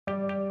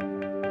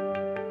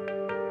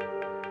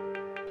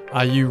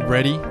Are you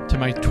ready to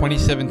make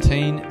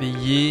 2017 the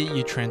year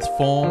you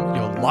transform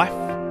your life?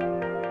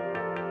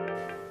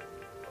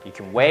 You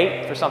can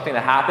wait for something to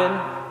happen,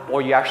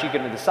 or you're actually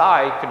going to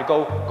decide to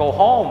go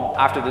home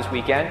after this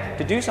weekend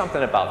to do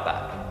something about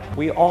that.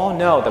 We all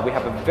know that we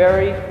have a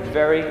very,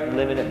 very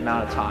limited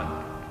amount of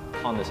time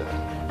on this earth.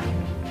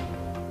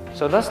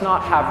 So let's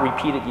not have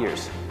repeated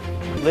years.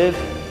 Live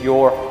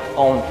your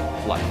own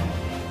life.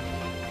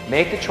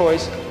 Make the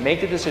choice, make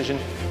the decision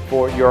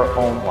for your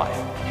own life.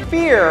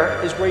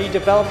 Fear is where you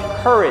develop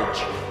courage.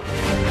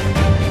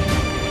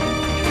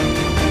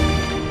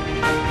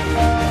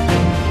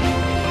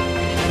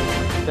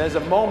 There's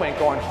a moment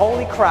going,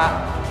 holy crap,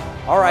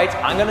 all right,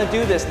 I'm gonna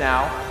do this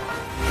now.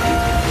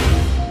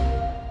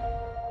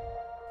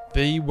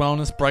 The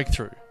wellness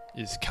breakthrough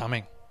is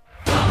coming.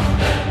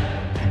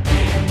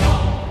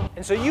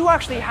 And so you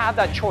actually have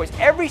that choice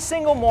every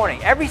single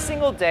morning, every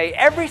single day,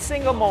 every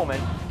single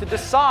moment to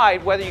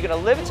decide whether you're gonna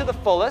live it to the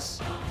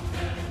fullest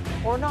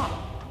or not.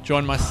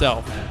 Join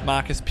myself,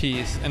 Marcus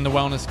Pearce, and the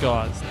Wellness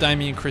Guys,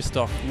 Damien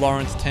Christoph,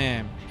 Lawrence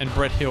Tam, and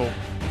Brett Hill,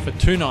 for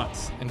 2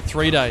 nights and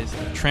 3 days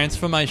of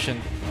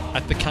transformation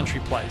at the Country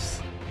Place,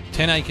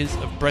 10 acres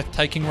of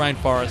breathtaking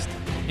rainforest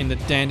in the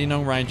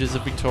Dandenong Ranges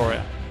of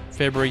Victoria,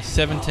 February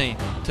 17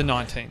 to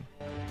 19.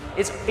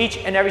 It's each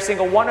and every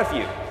single one of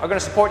you are going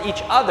to support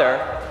each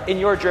other in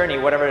your journey,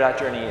 whatever that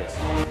journey is.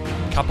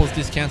 Couples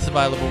discounts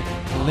available,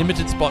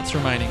 limited spots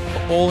remaining.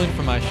 For all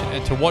information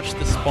and to watch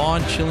the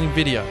spine-chilling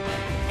video,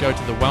 go to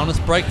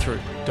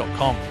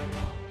thewellnessbreakthrough.com.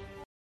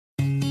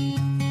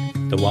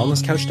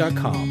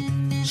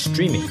 TheWellnessCouch.com,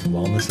 streaming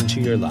wellness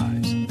into your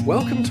lives.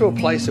 Welcome to a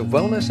place of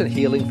wellness and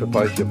healing for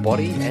both your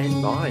body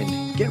and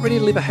mind. Get ready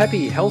to live a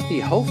happy, healthy,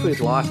 whole food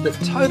life that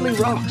totally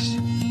rocks.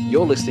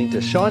 You're listening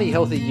to Shiny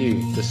Healthy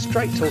You, the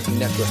straight-talking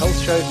natural health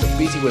show for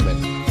busy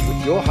women,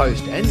 with your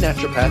host and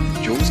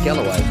naturopath, Jules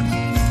Galloway.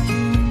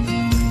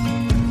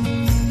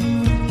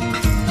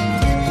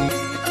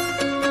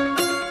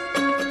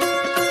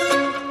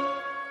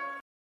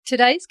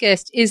 Today's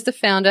guest is the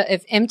founder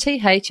of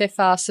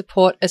MTHFR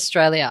Support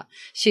Australia.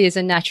 She is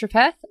a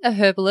naturopath, a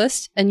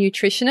herbalist, a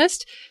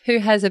nutritionist who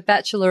has a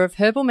Bachelor of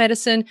Herbal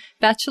Medicine,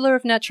 Bachelor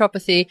of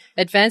Naturopathy,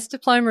 Advanced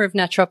Diploma of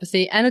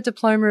Naturopathy, and a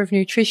Diploma of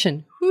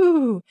Nutrition.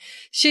 Woo!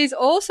 She's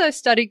also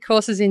studied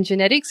courses in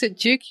genetics at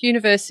Duke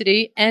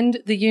University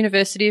and the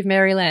University of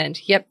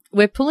Maryland. Yep,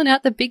 we're pulling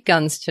out the big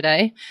guns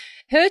today.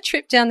 Her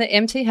trip down the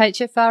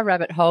MTHFR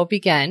rabbit hole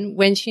began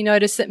when she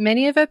noticed that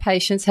many of her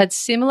patients had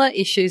similar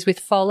issues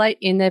with folate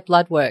in their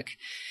blood work.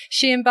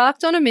 She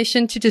embarked on a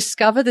mission to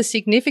discover the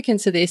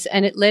significance of this,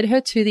 and it led her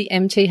to the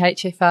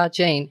MTHFR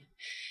gene.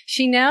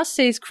 She now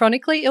sees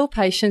chronically ill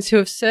patients who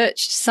have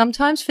searched,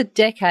 sometimes for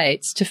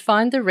decades, to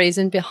find the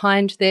reason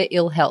behind their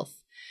ill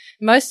health.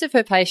 Most of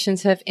her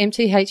patients have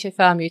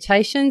MTHFR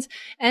mutations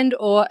and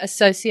or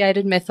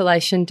associated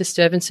methylation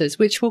disturbances,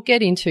 which we'll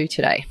get into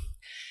today.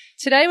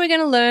 Today we're going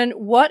to learn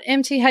what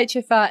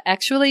MTHFR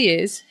actually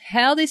is,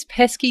 how this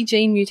pesky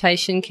gene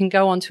mutation can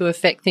go on to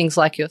affect things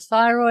like your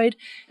thyroid,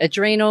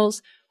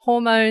 adrenals,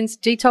 hormones,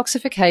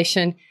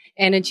 detoxification,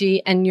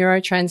 energy, and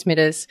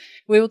neurotransmitters.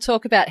 We will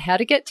talk about how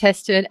to get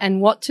tested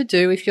and what to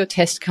do if your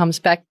test comes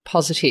back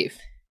positive.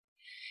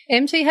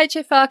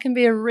 MTHFR can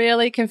be a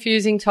really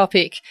confusing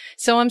topic,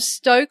 so I'm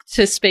stoked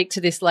to speak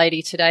to this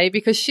lady today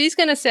because she's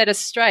going to set us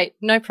straight.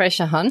 No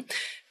pressure, hun.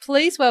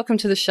 Please welcome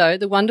to the show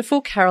the wonderful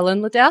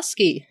Carolyn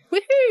Ledowsky.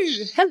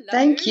 Woohoo! Hello.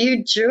 Thank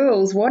you,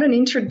 Jules. What an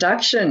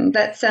introduction.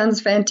 That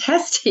sounds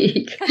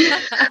fantastic.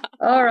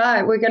 All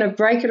right, we're going to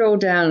break it all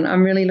down.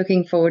 I'm really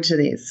looking forward to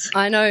this.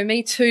 I know,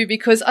 me too,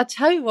 because I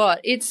tell you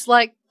what, it's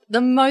like the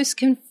most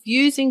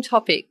confusing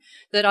topic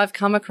that I've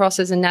come across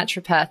as a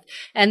naturopath.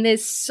 And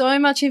there's so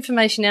much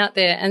information out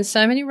there and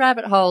so many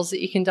rabbit holes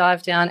that you can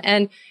dive down.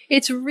 And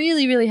it's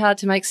really, really hard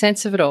to make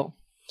sense of it all.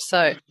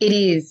 So it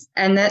is.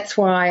 And that's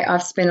why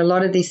I've spent a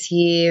lot of this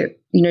year,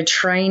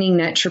 training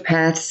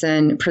naturopaths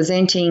and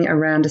presenting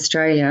around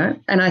Australia.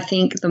 And I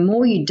think the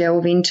more you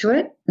delve into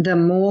it, the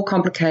more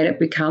complicated it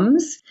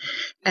becomes.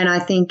 And I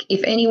think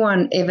if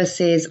anyone ever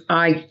says,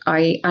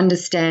 I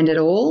understand it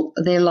all,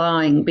 they're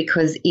lying,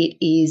 because it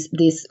is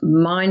this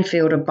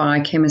minefield of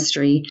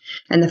biochemistry.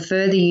 And the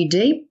further you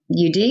dig,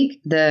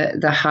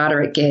 the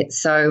harder it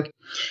gets. So,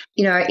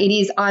 it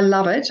is, I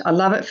love it. I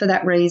love it for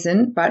that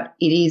reason, but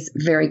it is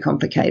very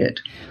complicated.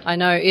 I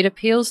know. It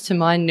appeals to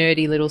my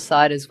nerdy little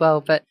side as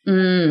well. But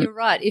you're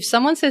right. If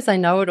someone says they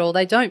know it all,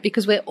 they don't,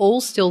 because we're all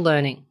still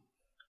learning.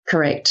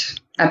 Correct.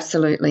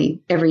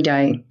 Absolutely. Every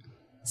day.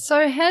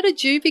 So how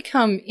did you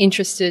become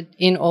interested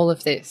in all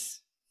of this?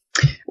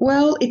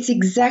 Well, it's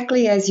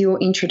exactly as your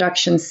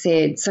introduction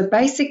said. So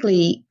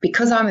basically,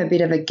 because I'm a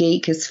bit of a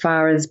geek as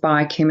far as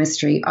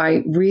biochemistry,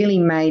 I really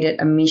made it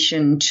a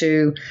mission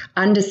to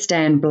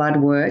understand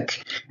blood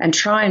work and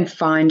try and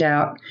find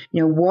out,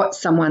 what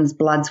someone's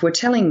bloods were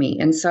telling me.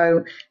 And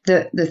so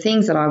the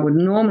things that I would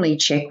normally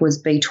check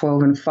was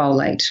B12 and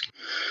folate.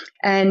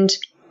 And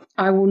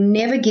I will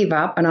never give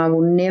up and I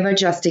will never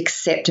just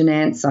accept an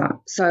answer.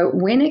 So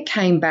when it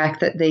came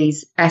back that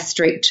these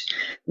asterisk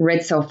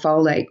red cell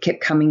folate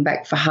kept coming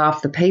back for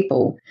half the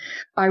people,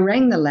 I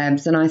rang the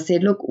labs and I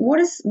said, look, what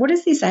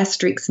does this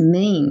asterisk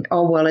mean?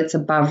 Oh, well, it's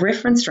above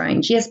reference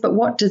range. Yes, but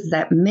what does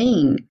that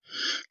mean?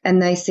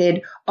 And they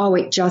said, oh,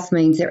 it just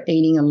means they're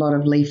eating a lot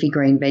of leafy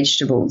green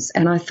vegetables.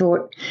 And I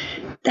thought,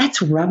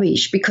 that's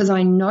rubbish, because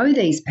I know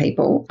these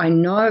people. I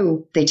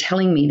know they're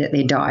telling me that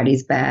their diet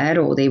is bad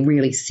or they're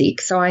really sick.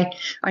 So I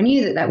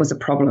knew that that was a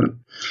problem.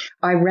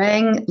 I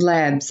rang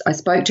labs. I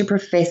spoke to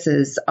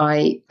professors.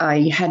 I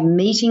had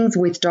meetings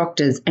with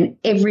doctors, and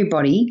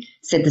everybody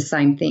said the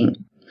same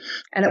thing.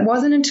 And it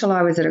wasn't until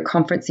I was at a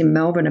conference in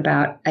Melbourne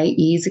about 8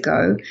 years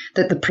ago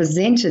that the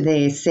presenter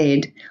there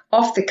said,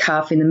 off the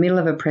cuff in the middle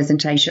of a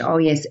presentation, oh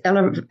yes,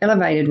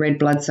 elevated red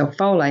blood cell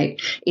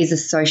folate is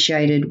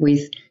associated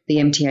with the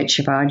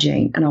MTHFR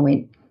gene. And I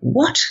went,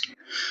 what?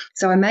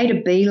 So I made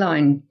a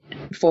beeline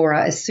for her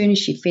as soon as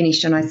she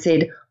finished, and I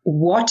said,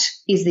 what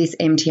is this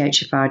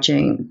MTHFR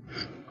gene?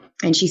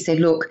 And she said,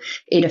 look,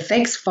 it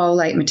affects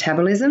folate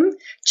metabolism.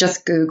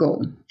 Just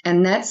Google.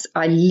 And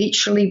I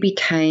literally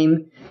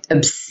became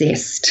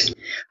obsessed.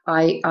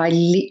 I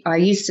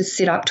used to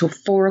sit up till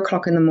 4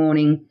 o'clock in the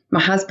morning.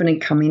 My husband would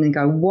come in and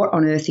go, what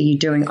on earth are you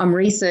doing? I'm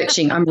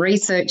researching.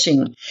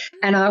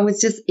 And I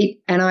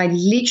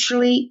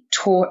literally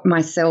taught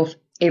myself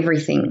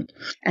everything.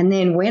 And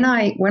then when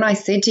I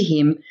said to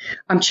him,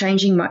 I'm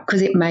changing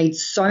because it made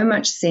so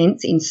much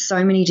sense in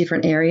so many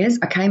different areas,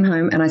 I came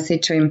home and I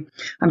said to him,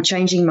 I'm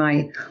changing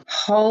my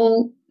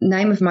whole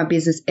name of my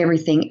business,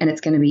 everything, and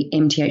it's going to be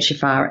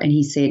MTHFR. And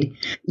he said,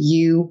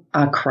 you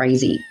are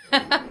crazy.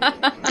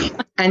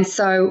 And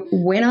so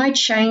when I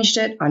changed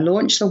it, I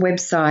launched the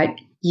website.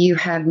 You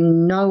have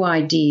no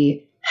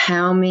idea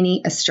how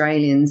many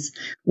Australians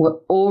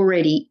were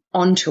already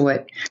onto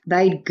it.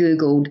 They'd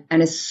Googled,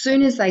 and as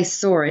soon as they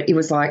saw it, it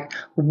was like,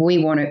 we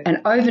want it.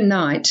 And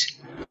overnight,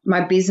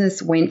 my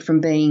business went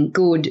from being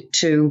good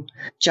to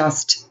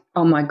just,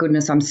 oh my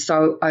goodness, I'm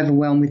so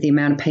overwhelmed with the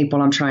amount of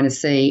people I'm trying to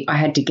see. I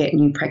had to get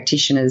new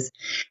practitioners.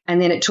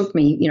 And then it took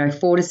me,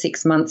 4 to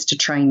 6 months to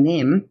train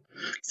them.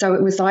 So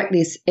it was like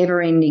this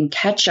ever-ending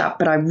catch-up.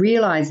 But I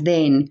realized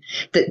then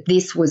that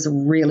this was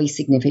really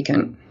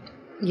significant.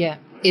 Yeah,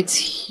 it's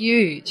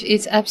huge.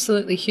 It's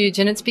absolutely huge.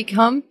 And it's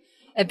become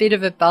a bit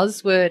of a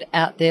buzzword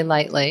out there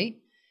lately.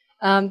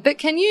 But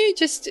can you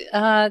just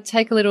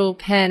take a little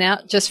pan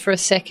out just for a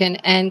second,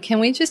 and can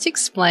we just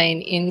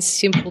explain in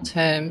simple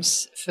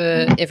terms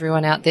for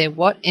everyone out there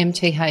what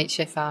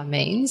MTHFR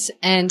means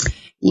and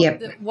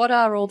what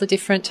are all the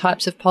different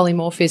types of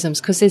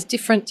polymorphisms? Because there's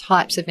different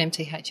types of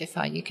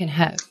MTHFR you can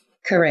have.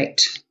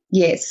 Correct.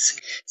 Yes.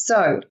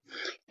 So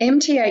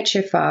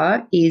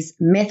MTHFR is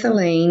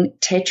methylene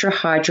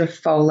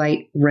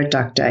tetrahydrofolate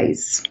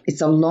reductase.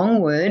 It's a long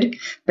word,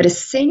 but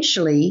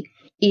essentially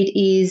it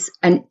is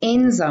an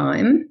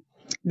enzyme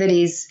that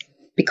is,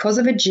 because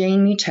of a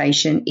gene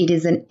mutation, it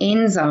is an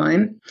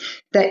enzyme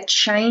that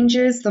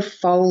changes the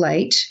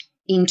folate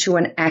into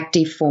an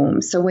active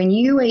form. So when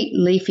you eat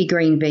leafy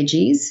green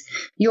veggies,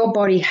 your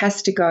body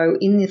has to go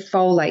in the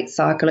folate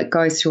cycle. It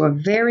goes through a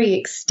very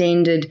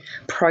extended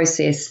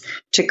process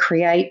to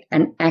create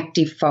an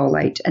active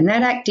folate. And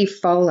that active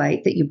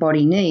folate that your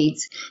body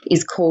needs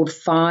is called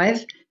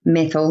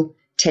 5-methyl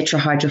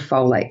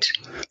tetrahydrofolate.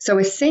 So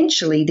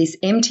essentially, this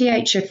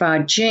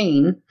MTHFR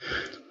gene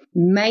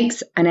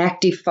makes an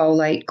active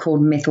folate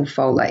called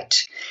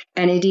methylfolate.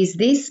 And it is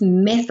this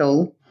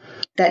methyl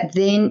that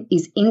then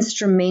is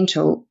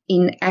instrumental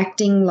in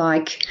acting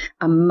like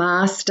a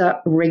master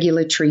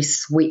regulatory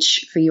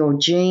switch for your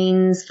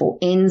genes, for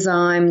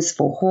enzymes,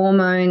 for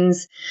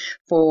hormones,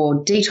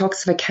 for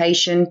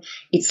detoxification.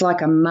 It's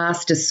like a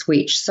master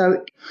switch.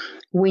 So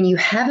when you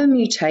have a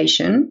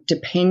mutation,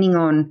 depending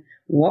on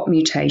what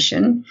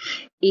mutation,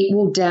 it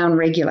will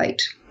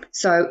downregulate.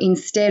 So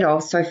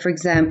for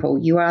example,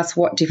 you asked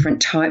what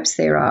different types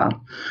there are.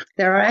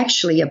 There are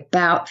actually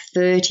about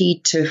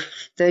 30 to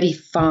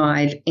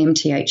 35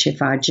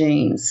 MTHFR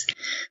genes.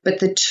 But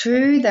the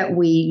two that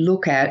we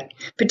look at,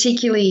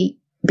 particularly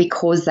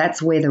because that's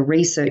where the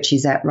research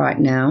is at right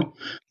now,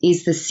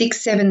 is the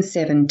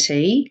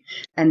 677T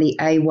and the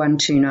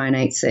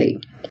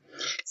A1298C.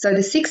 So the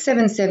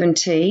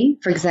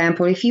 677T, for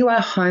example, if you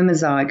are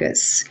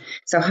homozygous,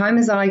 so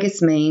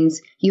homozygous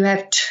means you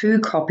have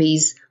 2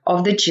 copies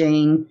of the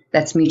gene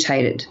that's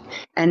mutated,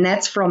 and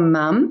that's from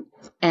mum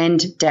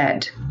and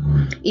dad.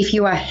 If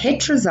you are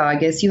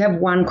heterozygous, you have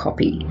 1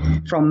 copy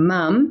from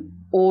mum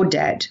or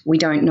dad. We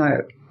don't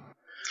know.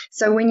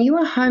 So when you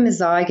are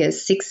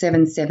homozygous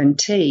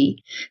 677T,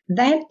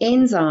 that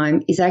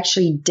enzyme is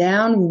actually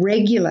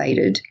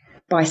down-regulated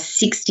by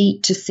 60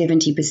 to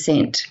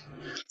 70%.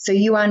 So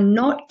you are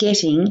not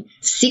getting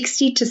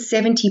 60 to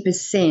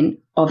 70%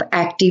 of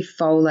active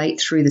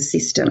folate through the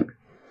system.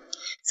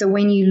 So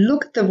when you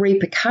look at the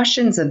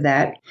repercussions of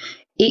that,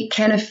 it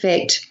can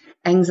affect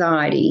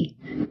anxiety,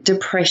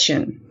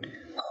 depression,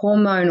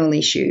 hormonal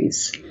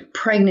issues,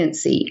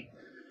 pregnancy,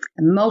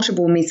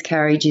 Multiple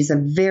miscarriage is a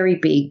very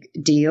big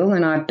deal,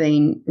 and I've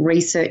been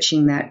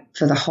researching that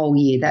for the whole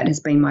year. That has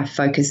been my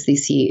focus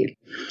this year.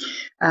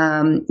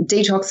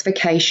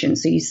 Detoxification.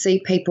 So you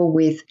see people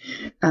with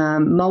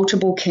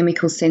multiple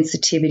chemical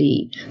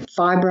sensitivity,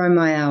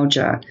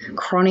 fibromyalgia,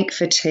 chronic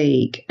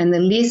fatigue, and the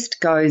list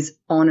goes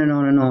on and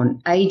on and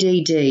on.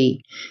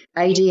 ADD,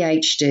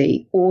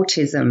 ADHD,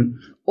 autism,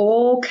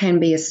 all can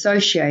be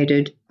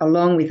associated,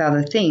 along with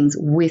other things,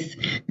 with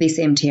this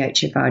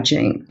MTHFR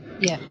gene.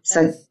 Yeah.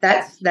 So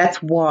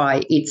that's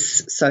why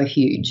it's so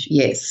huge.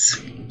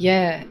 Yes.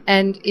 Yeah,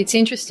 and it's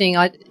interesting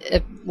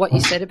what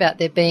you said about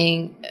there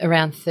being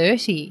around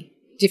 30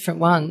 different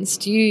ones.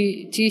 Do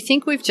you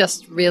think we've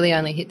just really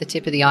only hit the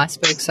tip of the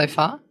iceberg so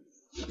far?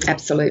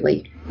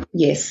 Absolutely.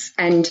 Yes.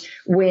 And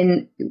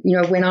when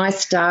I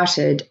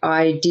started,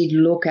 I did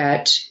look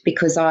at,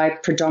 because I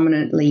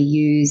predominantly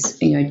use,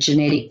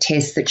 genetic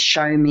tests that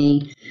show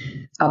me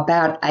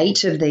about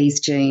 8 of these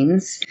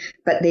genes,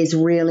 but there's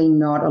really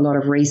not a lot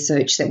of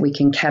research that we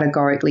can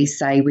categorically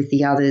say with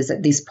the others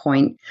at this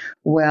point,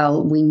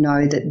 well, we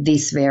know that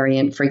this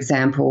variant, for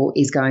example,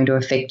 is going to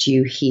affect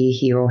you here,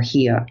 here, or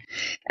here.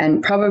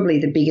 And probably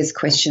the biggest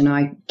question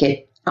I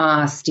get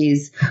asked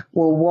is,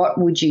 well, what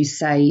would you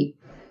say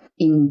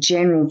in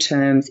general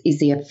terms is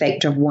the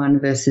effect of one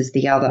versus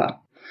the other?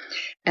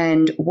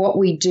 And what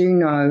we do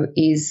know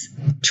is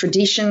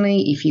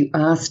traditionally, if you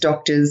ask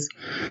doctors,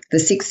 the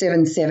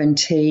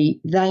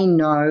 677T, they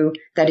know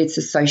that it's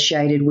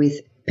associated with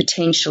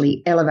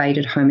potentially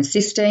elevated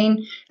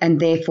homocysteine, and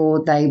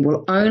therefore they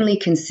will only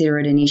consider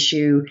it an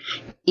issue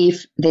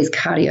if there's for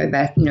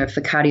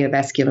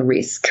cardiovascular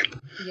risk.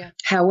 Yeah.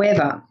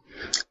 However,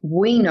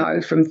 we know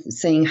from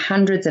seeing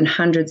hundreds and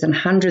hundreds and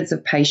hundreds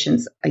of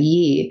patients a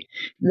year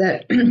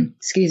that, the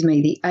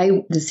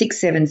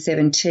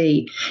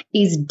 677T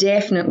is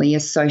definitely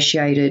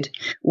associated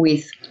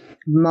with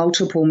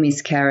multiple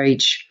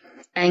miscarriage,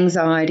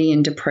 anxiety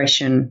and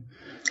depression,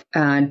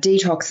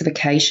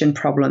 detoxification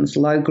problems,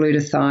 low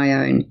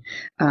glutathione,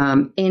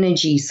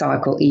 energy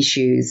cycle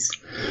issues.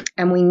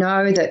 And we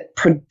know that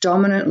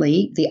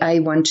predominantly the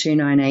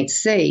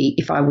A1298C,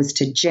 if I was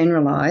to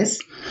generalize,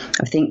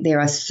 I think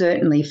there are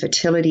certainly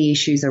fertility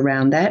issues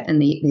around that,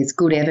 and there's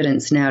good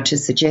evidence now to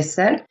suggest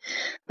that.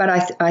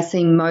 But I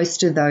see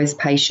most of those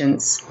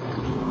patients,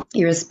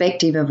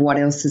 irrespective of what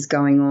else is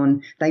going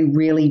on, they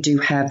really do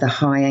have the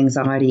high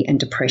anxiety and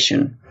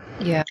depression.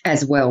 Yeah.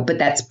 As well, but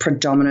that's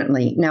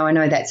predominantly. Now, I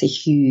know that's a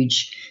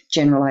huge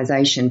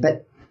generalization,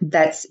 but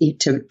that's it.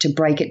 To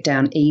break it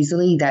down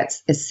easily,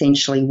 that's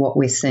essentially what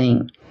we're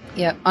seeing.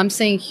 Yeah, I'm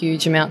seeing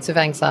huge amounts of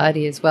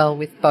anxiety as well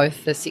with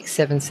both the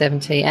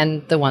 677T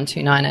and the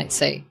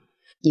 1298C.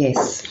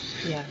 Yes.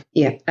 Yeah.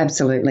 Yeah,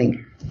 absolutely.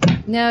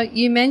 Now,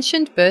 you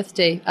mentioned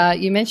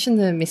you mentioned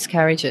the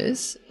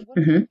miscarriages.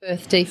 What are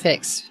birth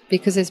defects?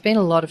 Because there's been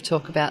a lot of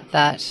talk about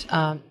that.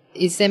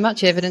 Is there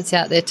much evidence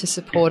out there to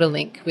support a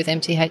link with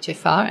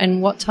MTHFR,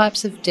 and what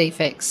types of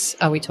defects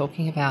are we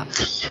talking about?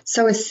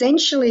 So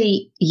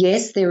essentially,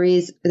 yes,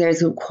 there's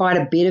quite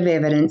a bit of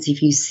evidence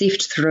if you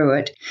sift through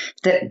it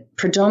that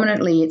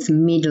predominantly it's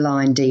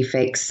midline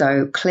defects,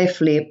 so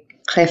cleft lip,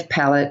 cleft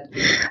palate,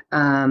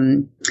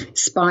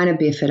 spina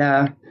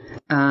bifida,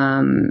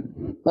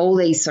 all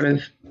these sort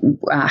of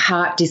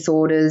heart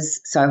disorders,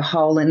 so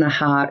hole in the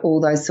heart,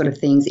 all those sort of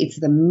things. It's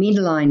the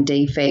midline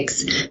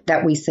defects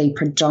that we see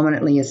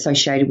predominantly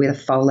associated with a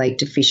folate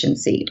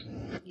deficiency.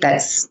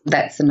 That's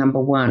the number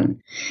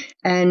one.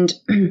 And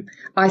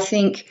I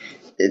think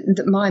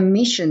that my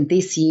mission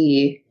this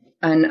year,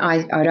 and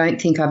I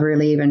don't think I've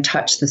really even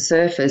touched the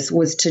surface,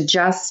 was to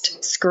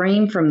just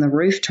scream from the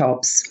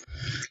rooftops.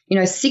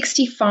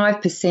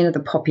 65% of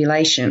the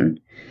population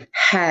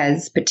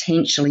has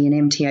potentially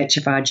an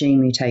MTHFR gene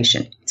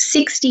mutation.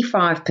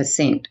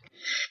 65%.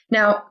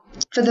 Now,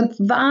 for the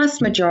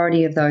vast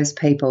majority of those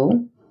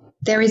people,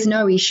 there is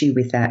no issue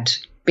with that,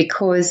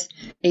 because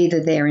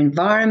either their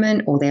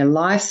environment or their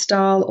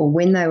lifestyle or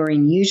when they were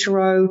in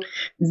utero,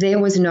 there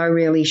was no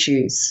real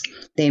issues.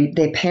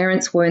 Their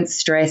parents weren't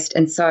stressed,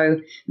 and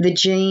so the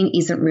gene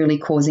isn't really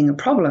causing a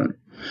problem.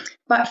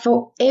 But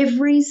for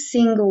every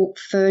single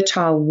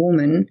fertile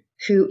woman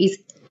who is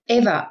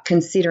ever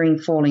considering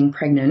falling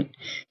pregnant,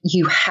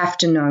 you have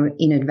to know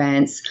in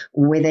advance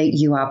whether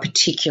you are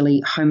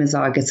particularly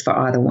homozygous for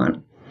either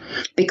one.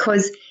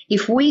 Because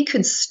if we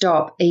could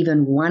stop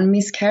even one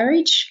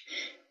miscarriage,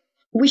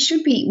 we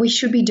should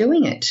be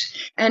doing it.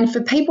 And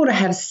for people to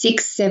have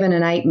 6, 7,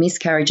 and 8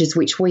 miscarriages,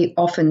 which we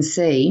often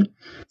see,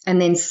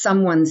 and then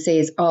someone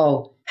says,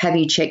 "Oh, have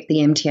you checked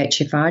the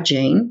MTHFR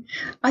gene?"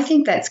 I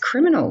think that's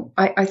criminal.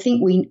 I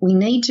think we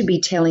need to be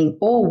telling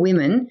all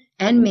women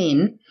and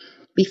men,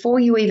 before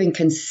you even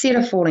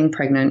consider falling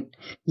pregnant,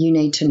 you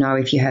need to know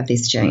if you have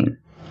this gene.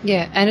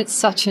 Yeah, and it's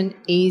such an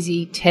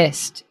easy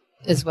test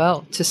as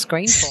well to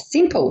screen for.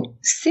 Simple.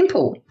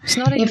 It's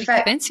not even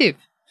expensive.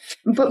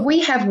 But we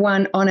have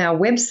one on our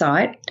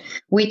website,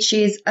 which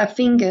is a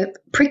finger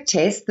prick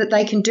test that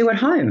they can do at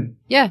home.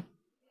 Yeah.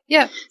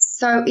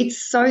 So it's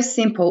so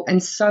simple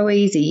and so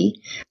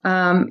easy.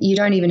 You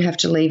don't even have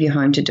to leave your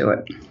home to do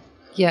it.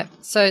 Yeah.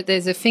 So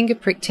there's a finger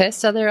prick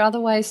test. Are there other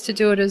ways to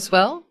do it as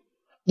well?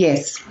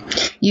 Yes,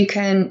 you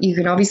can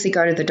obviously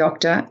go to the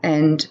doctor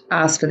and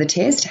ask for the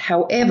test.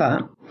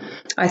 However,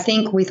 I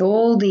think with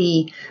all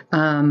the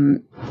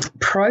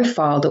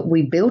profile that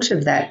we built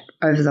of that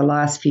over the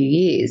last few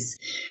years,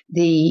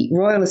 the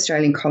Royal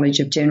Australian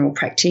College of General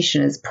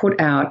Practitioners put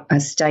out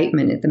a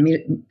statement at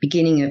the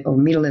beginning or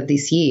middle of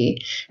this year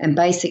and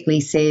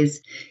basically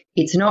says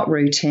it's not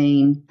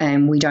routine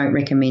and we don't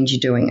recommend you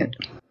doing it.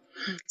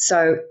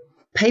 So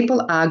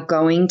people are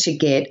going to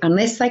get,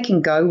 unless they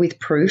can go with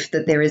proof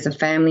that there is a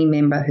family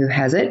member who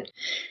has it,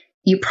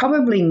 you're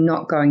probably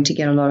not going to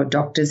get a lot of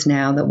doctors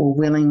now that will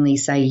willingly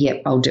say,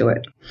 yep, I'll do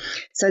it.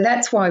 So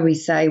that's why we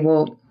say,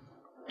 well,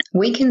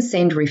 we can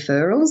send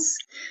referrals.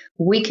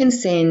 We can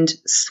send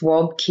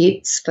swab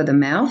kits for the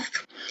mouth.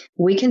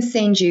 We can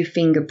send you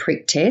finger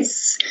prick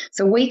tests.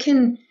 So you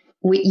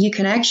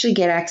can actually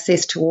get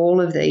access to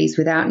all of these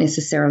without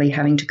necessarily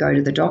having to go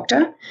to the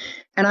doctor.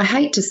 And I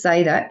hate to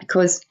say that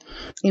because,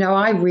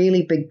 I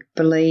really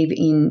believe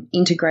in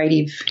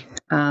integrative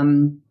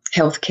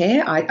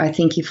healthcare. I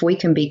think if we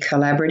can be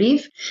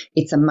collaborative,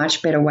 it's a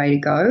much better way to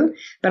go.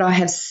 But I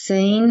have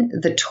seen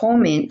the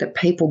torment that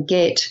people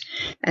get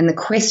and the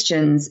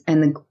questions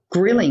and the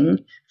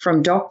grilling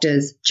from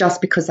doctors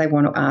just because they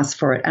want to ask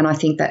for it. And I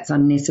think that's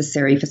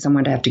unnecessary for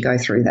someone to have to go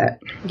through that.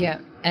 Yeah.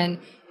 And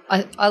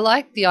I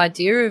like the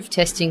idea of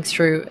testing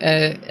through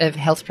a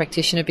health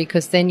practitioner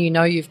because then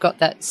you've got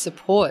that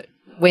support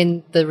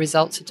when the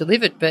results are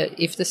delivered. But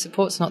if the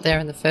support's not there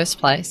in the first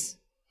place.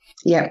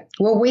 Yeah.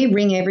 Well, we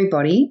ring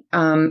everybody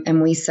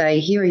and we say,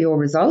 here are your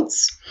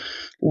results.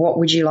 What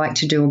would you like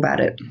to do about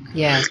it?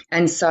 Yeah.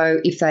 And so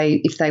if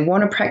they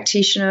want a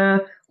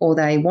practitioner or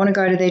they want to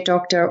go to their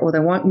doctor or they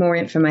want more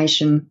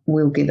information,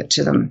 we'll give it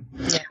to them.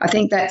 Yeah. I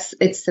think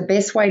it's the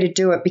best way to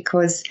do it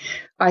because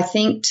I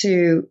think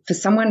for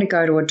someone to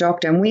go to a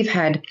doctor, and we've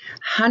had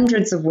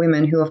hundreds of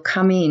women who have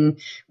come in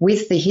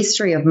with the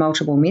history of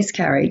multiple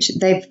miscarriage,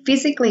 they've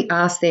physically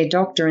asked their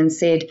doctor and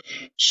said,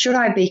 should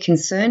I be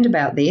concerned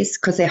about this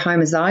because they're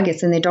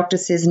homozygous? And their doctor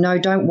says, no,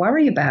 don't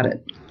worry about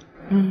it.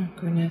 Oh,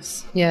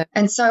 goodness. Yeah.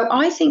 And so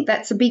I think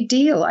that's a big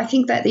deal. I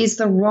think that is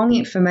the wrong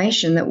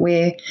information that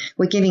we're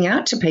giving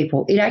out to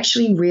people. It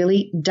actually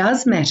really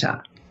does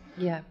matter.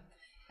 Yeah.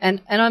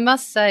 And I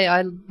must say,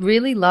 I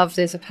really love,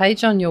 there's a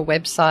page on your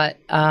website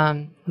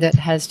that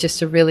has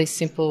just a really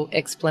simple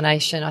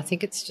explanation. I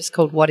think it's just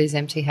called What is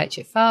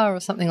MTHFR or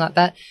something like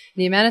that.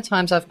 The amount of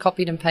times I've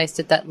copied and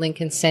pasted that link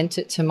and sent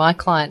it to my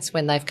clients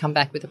when they've come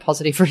back with a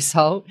positive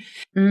result.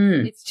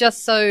 It's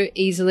just so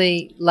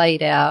easily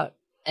laid out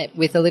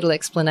with a little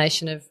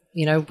explanation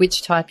of,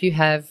 which type you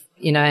have,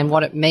 and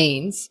what it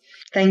means.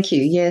 Thank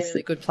you. Yes. It's a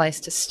really good place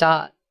to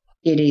start.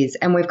 It is.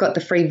 And we've got the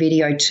free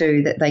video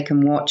too that they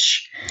can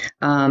watch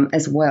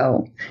as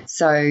well.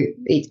 So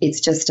it's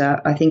just,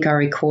 I think I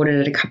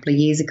recorded it a couple of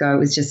years ago. It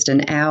was just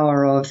an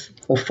hour or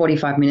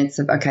 45 minutes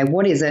of, okay,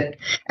 what is it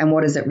and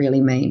what does it really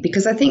mean?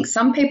 Because I think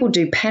some people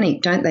do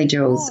panic, don't they,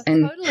 Jules?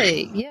 Oh,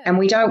 totally, yeah. And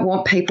we don't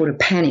want people to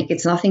panic.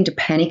 It's nothing to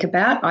panic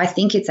about. I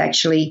think it's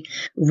actually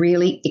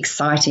really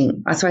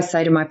exciting. That's why I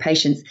say to my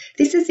patients,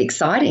 this is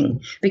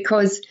exciting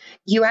because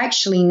you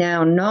actually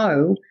now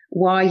know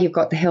why you've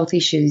got the health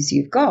issues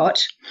you've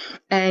got.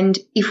 And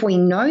if we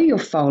know your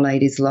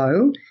folate is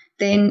low,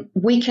 then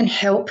we can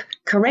help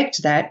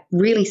correct that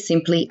really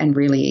simply and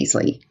really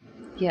easily.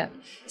 Yeah.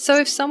 So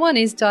if someone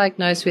is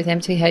diagnosed with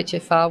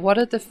MTHFR, what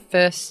are the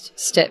first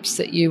steps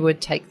that you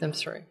would take them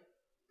through?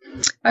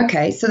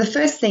 Okay, so the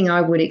first thing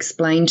I would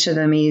explain to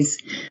them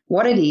is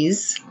what it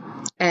is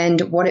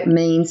and what it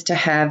means to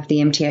have the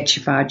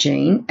MTHFR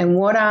gene and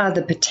what are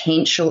the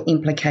potential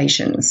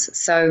implications.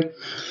 So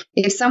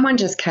if someone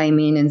just came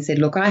in and said,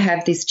 look, I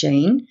have this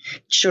gene,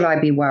 should I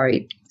be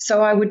worried?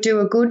 So I would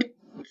do a good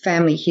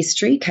family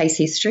history, case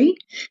history,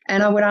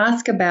 and I would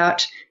ask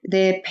about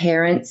their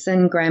parents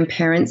and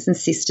grandparents and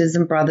sisters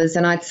and brothers,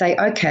 and I'd say,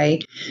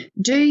 okay,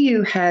 do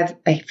you have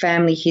a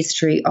family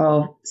history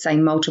of, say,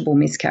 multiple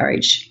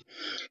miscarriage?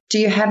 Do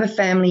you have a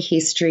family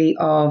history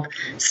of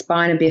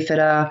spina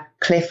bifida,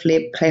 cleft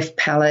lip, cleft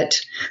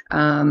palate,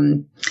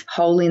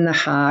 hole in the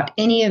heart,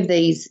 any of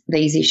these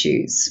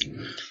issues?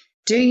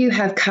 Do you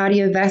have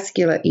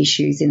cardiovascular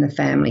issues in the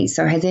family?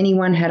 So has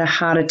anyone had a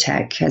heart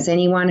attack? Has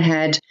anyone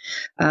had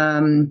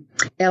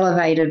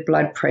elevated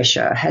blood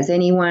pressure? Has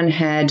anyone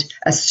had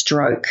a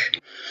stroke?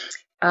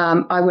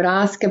 I would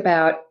ask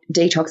about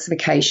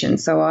detoxification.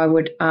 So I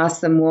would ask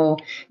them, well,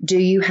 do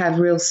you have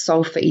real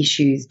sulfur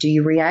issues? Do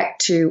you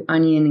react to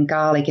onion and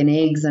garlic and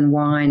eggs and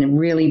wine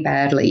really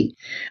badly?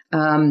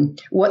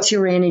 What's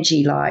your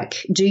energy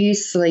like? Do you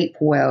sleep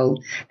well?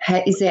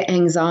 Is there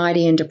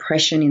anxiety and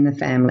depression in the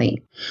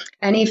family?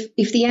 And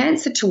if the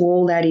answer to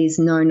all that is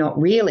no,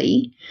 not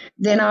really,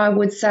 then I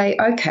would say,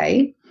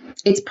 okay,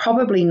 it's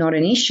probably not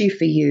an issue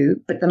for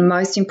you, but the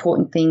most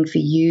important thing for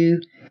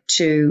you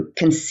to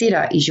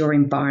consider is your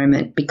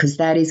environment, because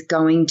that is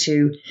going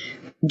to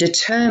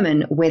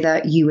determine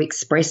whether you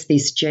express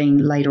this gene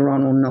later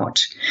on or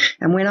not.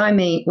 And when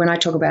I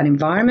talk about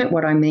environment,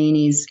 what I mean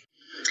is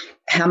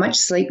how much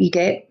sleep you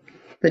get,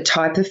 the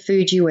type of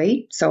food you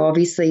eat. So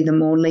obviously the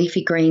more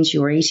leafy greens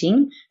you're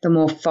eating, the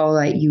more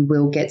folate you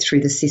will get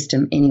through the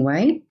system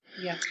anyway.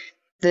 Yeah.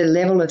 The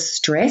level of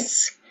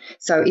stress.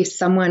 So if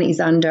someone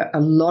is under a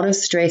lot of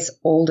stress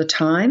all the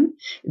time,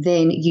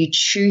 then you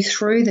chew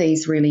through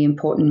these really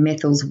important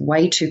methyls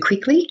way too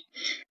quickly,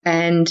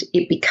 and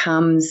it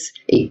becomes,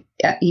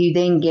 you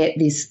then get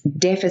this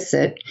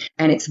deficit,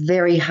 and it's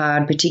very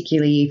hard,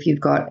 particularly if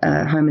you've got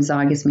a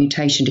homozygous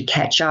mutation, to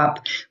catch up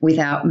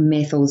without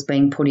methyls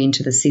being put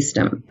into the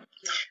system.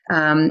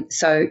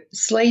 So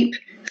sleep,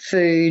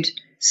 food,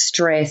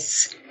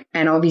 stress,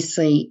 and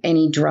obviously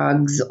any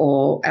drugs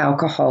or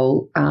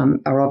alcohol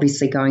are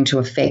obviously going to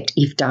affect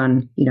if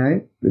done,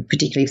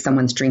 particularly if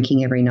someone's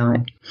drinking every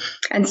night.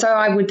 And so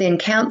I would then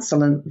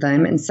counsel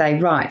them and say,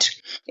 right,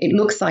 it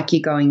looks like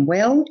you're going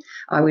well.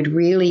 I would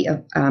really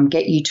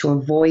get you to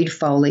avoid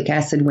folic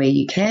acid where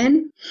you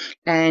can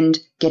and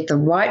get the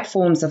right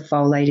forms of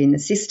folate in the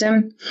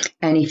system.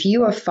 And if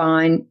you are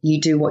fine,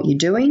 you do what you're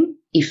doing.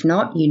 If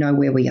not, you know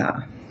where we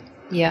are.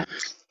 Yeah.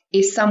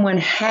 If someone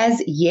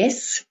has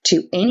yes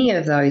to any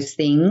of those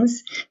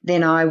things,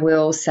 then I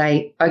will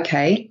say,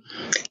 okay,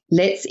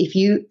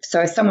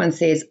 so if someone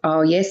says,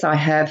 oh, yes, I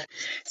have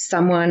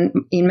someone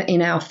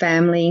in our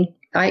family.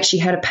 I actually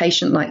had a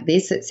patient like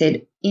this that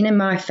said, in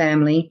my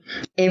family,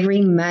 every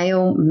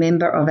male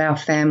member of our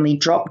family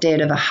dropped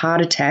dead of a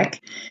heart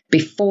attack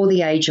before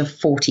the age of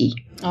 40.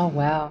 Oh,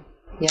 wow.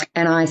 Yeah.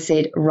 And I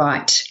said,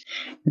 right,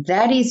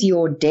 that is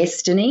your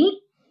destiny.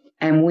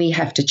 And we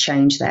have to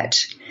change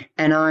that.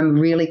 And I'm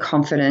really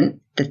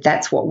confident that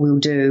that's what we'll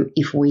do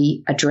if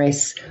we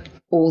address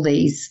all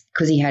these,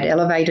 because he had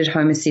elevated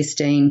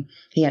homocysteine,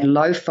 he had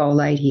low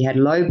folate, he had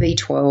low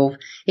B12,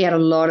 he had a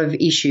lot of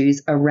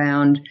issues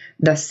around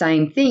the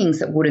same things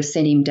that would have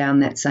sent him down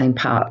that same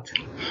path.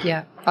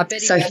 Yeah. I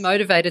bet he was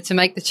motivated to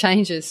make the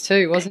changes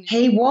too, wasn't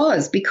he? He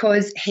was,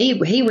 because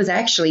he was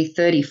actually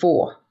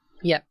 34.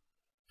 Yeah.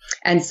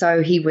 And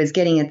so he was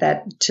getting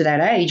to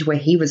that age where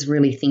he was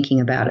really thinking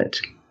about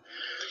it.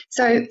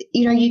 So,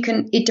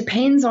 it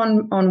depends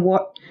on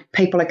what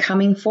people are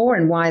coming for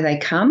and why they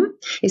come.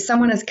 If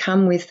someone has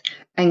come with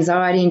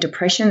anxiety and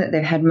depression that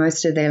they've had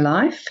most of their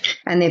life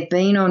and they've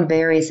been on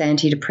various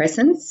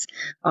antidepressants,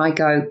 I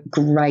go,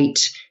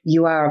 great,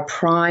 you are a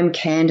prime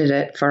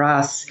candidate for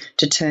us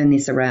to turn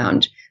this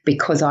around,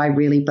 because I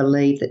really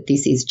believe that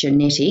this is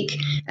genetic,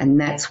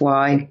 and that's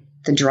why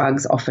the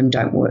drugs often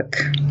don't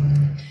work.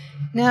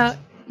 Now,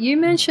 you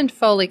mentioned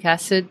folic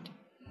acid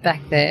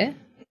back there.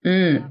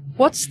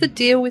 What's the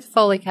deal with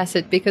folic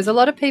acid? Because a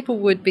lot of people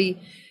would be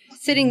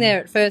sitting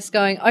there at first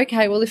going,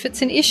 okay, well, if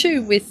it's an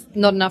issue with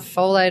not enough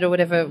folate or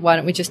whatever, why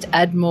don't we just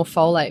add more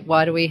folate?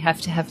 Why do we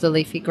have to have the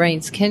leafy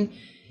greens? Can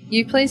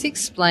you please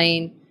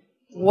explain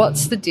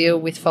what's the deal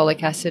with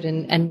folic acid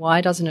and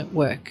why doesn't it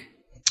work?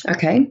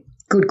 Okay,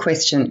 good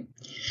question.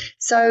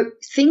 So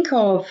think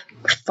of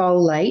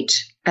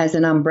folate as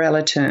an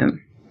umbrella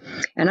term.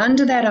 And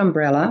under that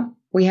umbrella,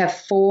 we have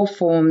 4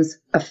 forms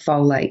of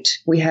folate.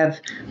 We have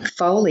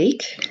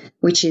folic,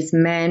 which is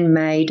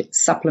man-made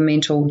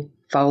supplemental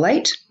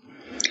folate.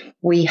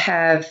 We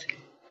have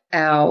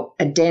folinic,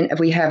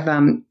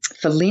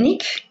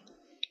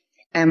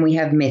 and we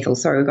have methyl.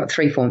 Sorry, we've got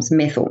 3 forms.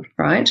 Methyl,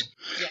 right?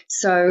 Yeah.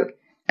 So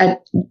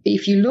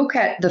if you look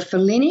at the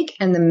folinic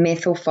and the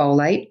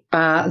methylfolate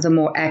are the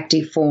more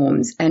active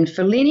forms. And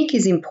folinic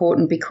is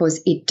important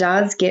because it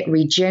does get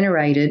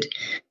regenerated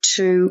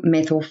to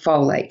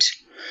methylfolate.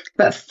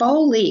 But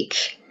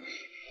folic,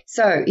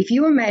 so if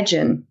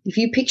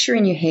you picture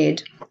in your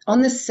head,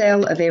 on the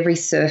cell of every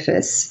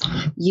surface,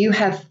 you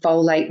have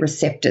folate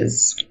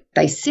receptors.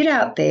 They sit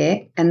out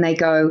there and they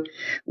go,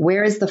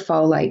 where is the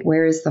folate?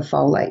 Where is the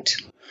folate?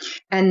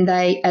 And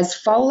as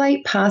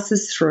folate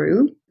passes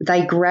through,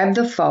 they grab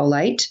the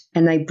folate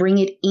and they bring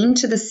it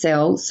into the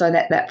cell so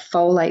that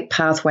folate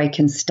pathway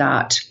can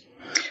start.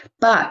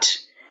 But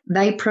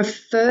they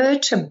prefer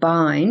to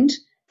bind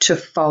to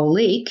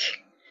folic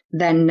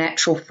than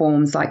natural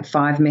forms like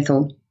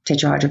 5-methyl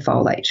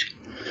tetrahydrofolate.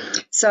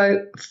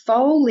 So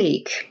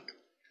folic,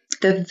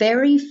 the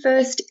very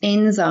first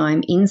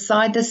enzyme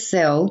inside the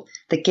cell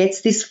that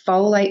gets this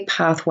folate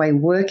pathway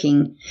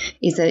working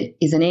is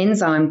an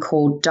enzyme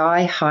called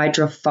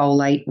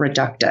dihydrofolate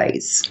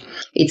reductase.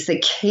 It's the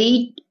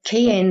key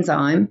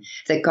enzyme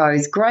that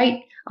goes,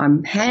 great,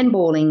 I'm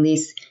handballing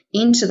this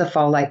into the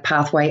folate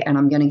pathway and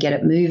I'm going to get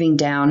it moving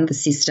down the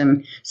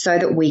system so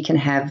that we can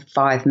have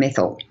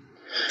 5-methyl.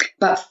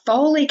 But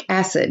folic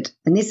acid,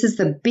 and this is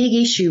the big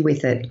issue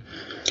with it,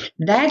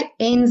 that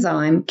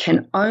enzyme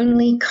can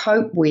only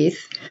cope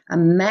with a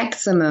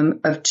maximum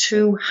of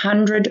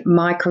 200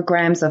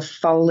 micrograms of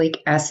folic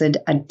acid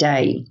a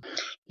day.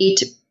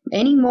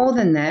 Any more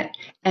than that,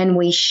 and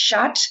we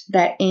shut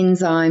that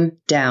enzyme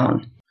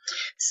down.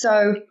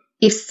 So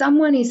if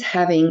someone is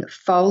having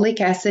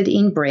folic acid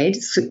in bread,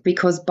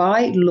 because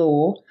by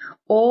law,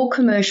 all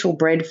commercial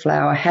bread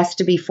flour has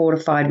to be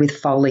fortified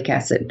with folic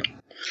acid.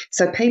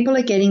 So people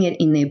are getting it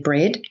in their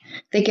bread,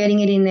 they're getting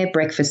it in their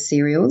breakfast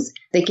cereals,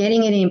 they're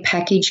getting it in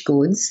packaged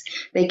goods,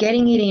 they're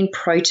getting it in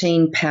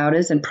protein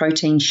powders and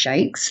protein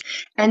shakes,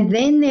 and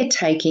then they're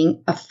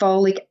taking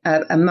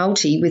a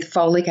multi with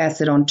folic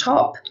acid on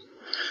top.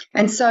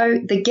 And so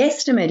the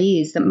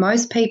guesstimate is that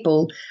most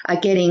people are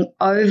getting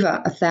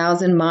over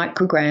 1,000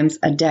 micrograms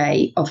a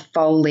day of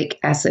folic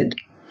acid.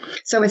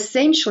 So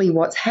essentially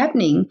what's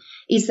happening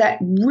is that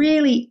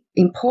really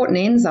important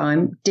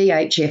enzyme,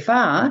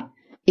 DHFR,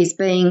 is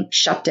being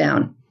shut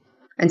down.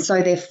 And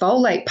so their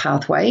folate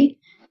pathway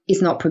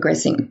is not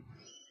progressing.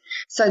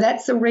 So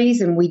that's the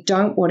reason we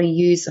don't want to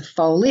use a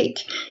folic.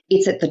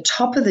 It's at the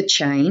top of the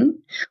chain,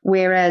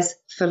 whereas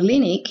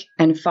folinic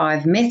and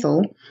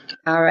 5-methyl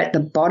are at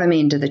the bottom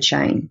end of the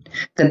chain.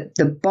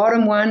 The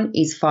bottom one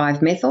is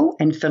 5-methyl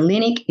and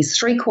folinic is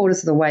 3/4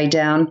 of the way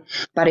down,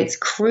 but it's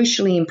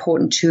crucially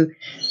important to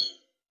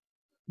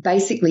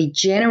basically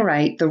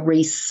generate the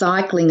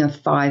recycling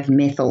of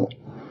 5-methyl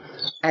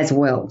as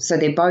well. So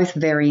they're both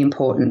very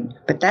important,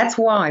 but that's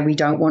why we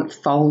don't want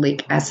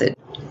folic acid.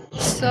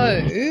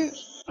 So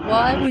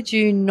why would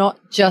you not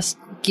just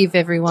give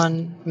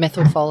everyone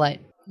methylfolate?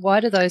 Why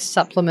do those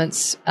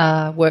supplements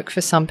work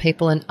for some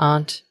people and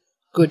aren't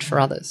good for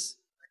others?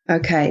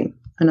 Okay,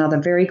 another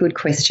very good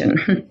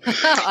question.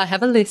 I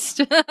have a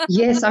list.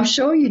 Yes, I'm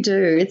sure you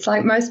do. It's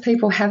like most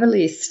people have a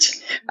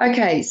list.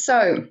 Okay,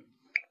 so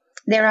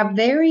there are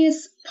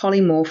various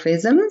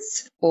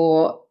polymorphisms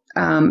or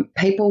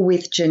people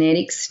with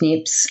genetic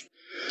SNPs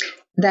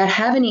that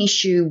have an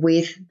issue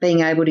with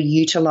being able to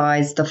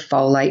utilize the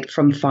folate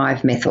from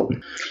 5-methyl.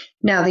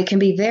 Now, there can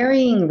be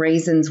varying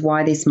reasons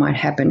why this might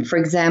happen. For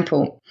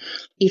example,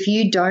 if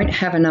you don't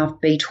have enough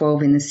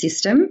B12 in the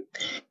system,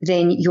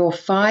 then your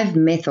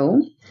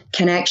 5-methyl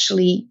can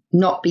actually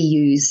not be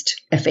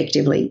used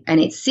effectively,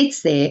 and it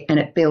sits there and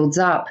it builds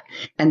up,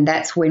 and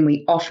that's when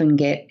we often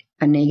get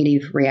a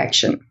negative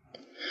reaction.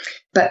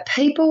 But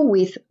people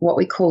with what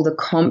we call the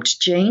COMT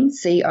gene,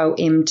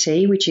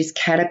 COMT, which is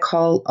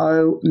catechol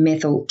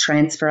O-methyl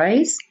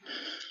transferase,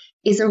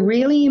 is a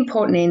really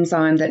important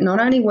enzyme that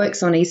not only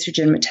works on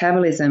estrogen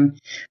metabolism,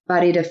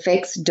 but it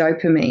affects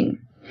dopamine.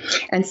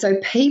 And so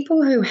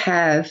people who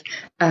have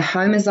a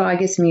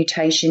homozygous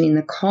mutation in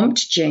the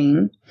COMT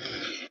gene,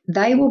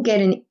 they will get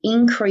an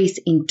increase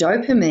in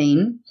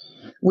dopamine,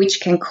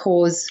 which can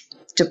cause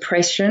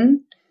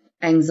depression,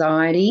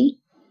 anxiety,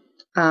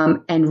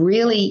 and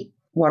really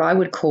what I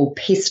would call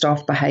pissed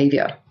off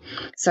behavior.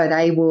 So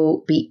they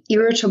will be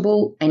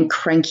irritable and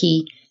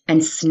cranky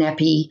and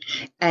snappy,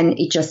 and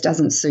it just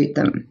doesn't suit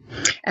them.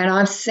 And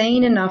I've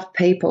seen enough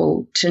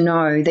people to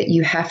know that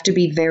you have to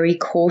be very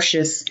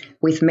cautious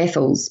with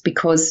methyls,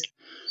 because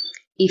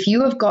if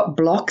you have got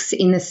blocks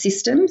in the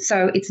system,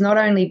 so it's not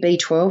only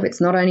B12,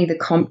 it's not only the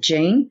COMT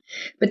gene,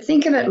 but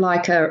think of it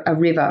like a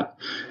river.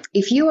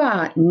 If you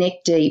are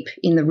neck deep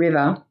in the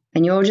river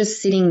and you're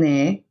just sitting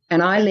there,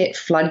 and I let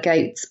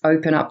floodgates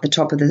open up the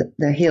top of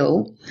the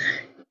hill,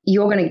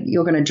 you're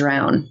going to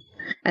drown.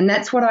 And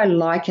that's what I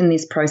liken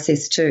this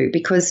process to,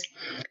 because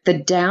the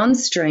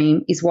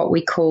downstream is what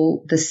we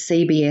call the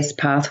CBS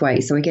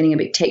pathway. So we're getting a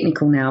bit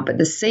technical now, but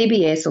the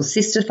CBS, or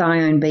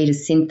cystathione beta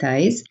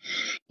synthase,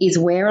 is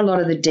where a lot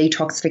of the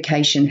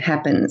detoxification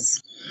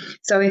happens.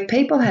 So if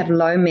people have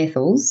low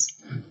methyls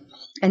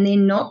and they're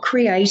not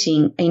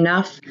creating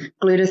enough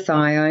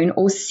glutathione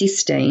or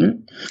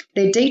cysteine,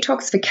 their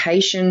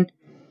detoxification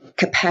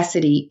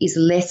capacity is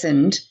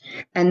lessened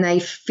and they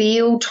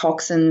feel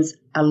toxins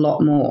a lot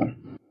more.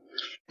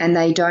 And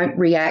they don't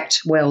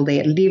react well.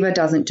 Their liver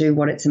doesn't do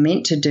what it's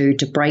meant to do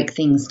to break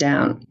things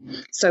down.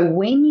 So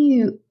when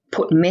you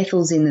put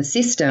methyls in the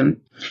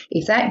system,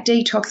 if that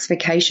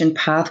detoxification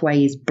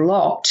pathway is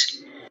blocked,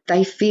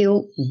 they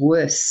feel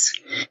worse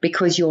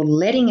because you're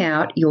letting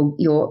out,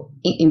 you're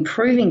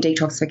improving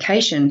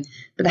detoxification,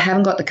 but they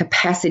haven't got the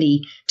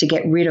capacity to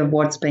get rid of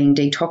what's being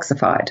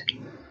detoxified.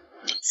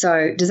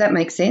 So does that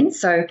make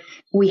sense? So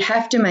we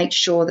have to make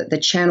sure that the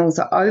channels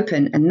are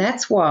open, and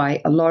that's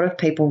why a lot of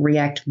people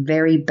react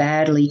very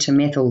badly to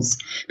methyls,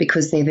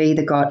 because they've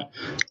either got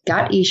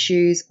gut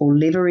issues or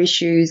liver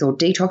issues or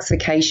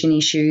detoxification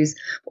issues,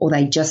 or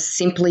they just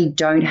simply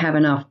don't have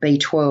enough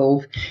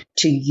B12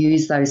 to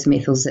use those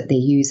methyls that they're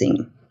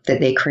using, that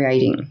they're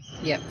creating.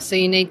 Yep. So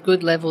you need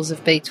good levels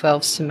of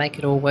B12s to make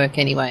it all work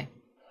anyway.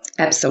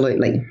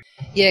 Absolutely.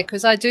 Yeah,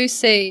 because I do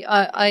see,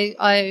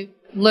 I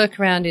lurk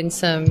around in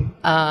some,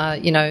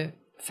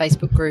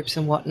 Facebook groups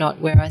and whatnot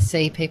where I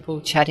see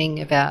people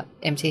chatting about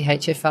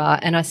MTHFR,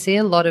 and I see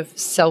a lot of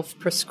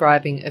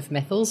self-prescribing of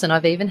methyls, and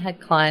I've even had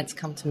clients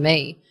come to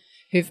me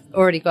who've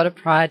already got a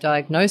prior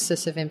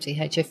diagnosis of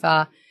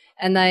MTHFR,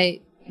 and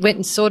they went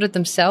and sorted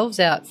themselves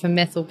out for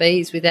methyl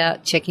Bs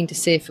without checking to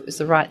see if it was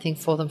the right thing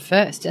for them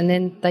first, and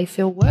then they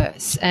feel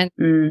worse. And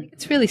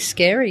it's really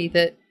scary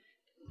that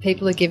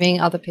people are giving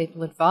other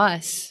people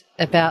advice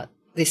about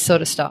this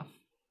sort of stuff.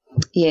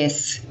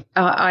 Yes,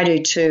 I do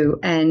too,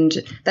 and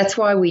that's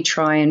why we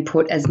try and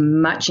put as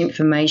much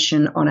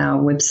information on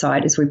our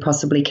website as we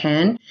possibly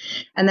can.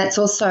 And that's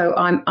also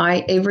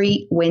I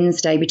every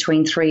Wednesday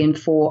between 3 and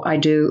 4 I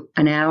do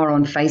an hour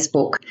on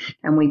Facebook,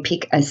 and we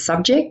pick a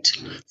subject.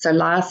 So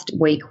last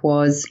week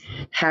was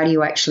how do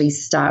you actually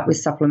start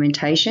with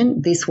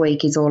supplementation. This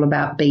week is all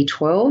about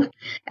B12,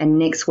 and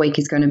next week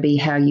is going to be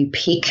how you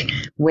pick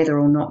whether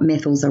or not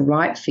methyls are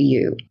right for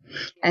you.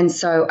 And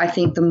so I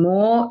think the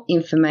more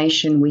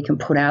information we can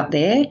put out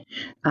there,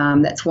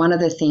 that's one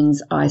of the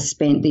things I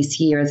spent this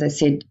year, as I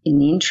said in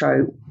the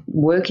intro,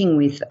 working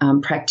with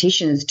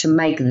practitioners to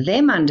make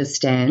them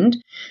understand,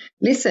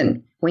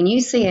 listen, when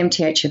you see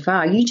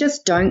MTHFR, you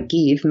just don't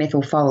give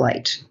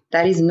methylfolate.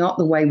 That is not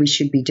the way we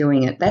should be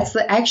doing it. That's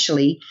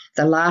actually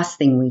the last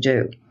thing we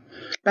do.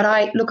 But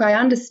I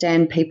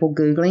understand people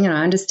Googling, and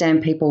I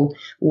understand people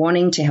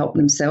wanting to help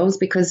themselves,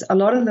 because a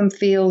lot of them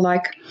feel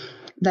like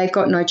they've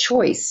got no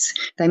choice.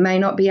 They may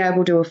not be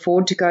able to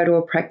afford to go to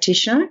a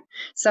practitioner.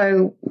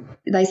 So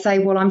they say,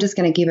 well, I'm just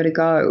going to give it a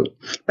go.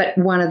 But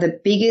one of the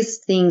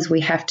biggest things we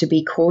have to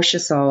be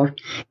cautious of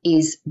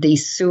is the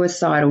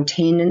suicidal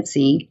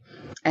tendency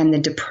and the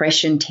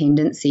depression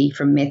tendency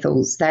from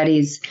methyls.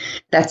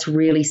 That's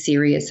really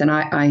serious. And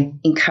I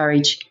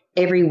encourage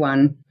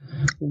everyone,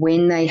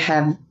 when they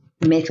have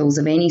methyls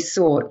of any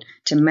sort,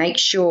 to make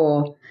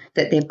sure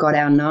that they've got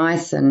our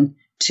niacin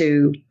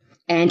to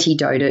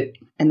antidote it,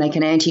 and they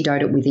can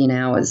antidote it within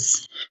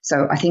hours.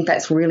 So I think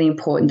that's really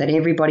important, that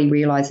everybody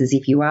realizes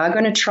if you are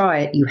going to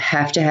try it, you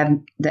have to have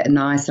that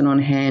niacin on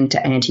hand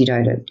to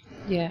antidote it.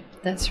 Yeah,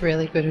 that's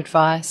really good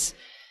advice.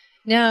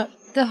 Now,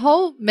 the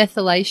whole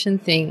methylation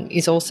thing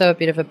is also a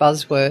bit of a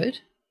buzzword.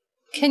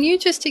 Can you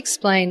just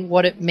explain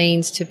what it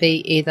means to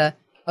be either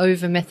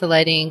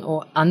over-methylating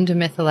or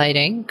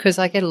under-methylating? Because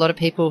I get a lot of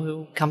people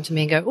who come to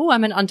me and go, oh,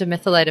 I'm an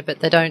under-methylator, but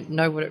they don't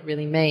know what it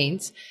really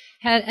means.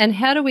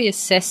 How do we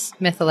assess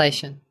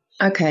methylation?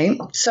 Okay,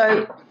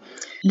 so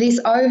this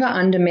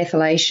over-under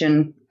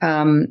methylation,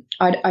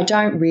 I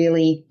don't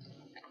really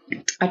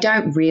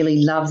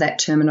love that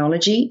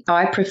terminology.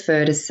 I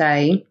prefer to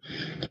say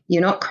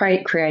you're not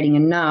creating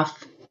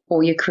enough,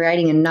 or you're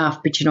creating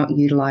enough but you're not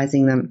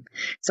utilizing them.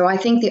 So I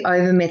think the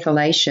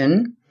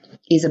over-methylation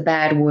is a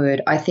bad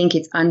word. I think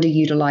it's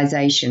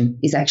underutilization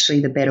is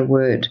actually the better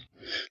word,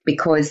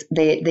 because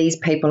these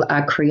people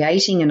are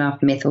creating enough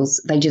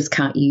methyls, they just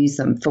can't use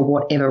them for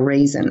whatever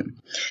reason.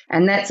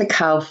 And that's a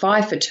Carl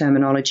Pfeiffer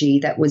terminology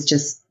that was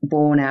just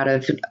born out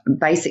of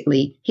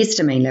basically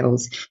histamine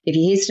levels. If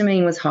your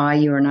histamine was high,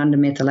 you're an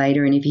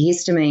undermethylator, and if your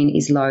histamine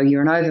is low,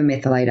 you're an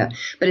overmethylator.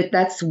 But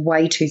that's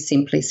way too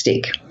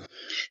simplistic.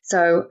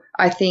 So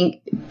I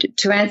think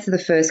to answer the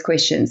first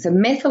question, so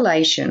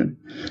methylation,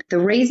 the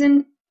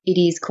reason it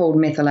is called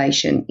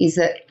methylation is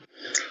that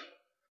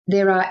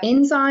there are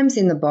enzymes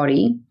in the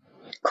body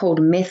called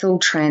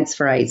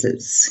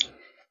methyltransferases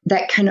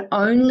that can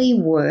only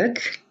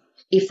work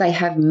if they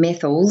have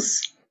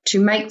methyls to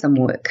make them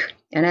work.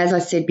 And as I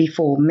said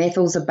before,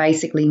 methyls are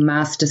basically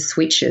master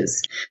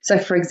switches. So,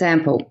 for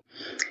example,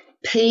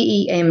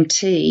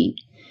 PEMT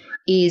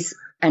is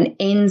an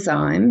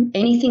enzyme.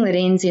 Anything that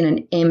ends in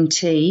an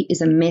MT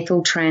is a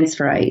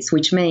methyltransferase,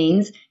 which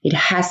means it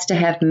has to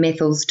have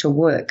methyls to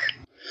work.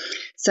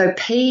 So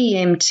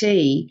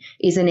PEMT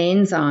is an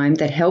enzyme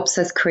that helps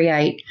us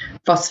create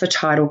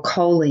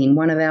phosphatidylcholine,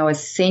 one of our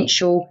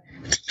essential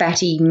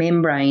fatty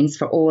membranes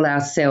for all our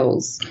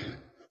cells.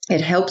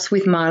 It helps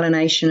with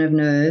myelination of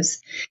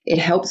nerves, it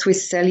helps with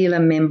cellular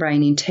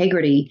membrane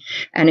integrity,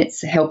 and it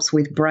helps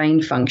with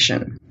brain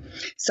function.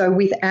 So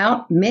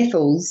without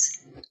methyls,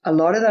 a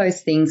lot of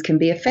those things can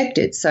be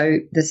affected. So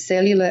the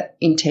cellular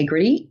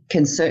integrity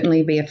can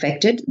certainly be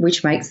affected,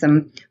 which makes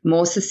them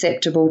more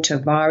susceptible to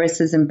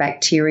viruses and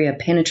bacteria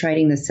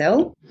penetrating the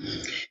cell.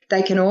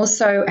 They can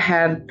also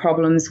have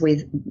problems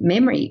with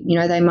memory. You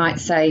know, they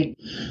might say,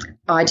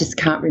 I just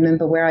can't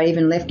remember where I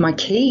even left my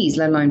keys,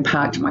 let alone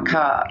parked my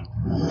car.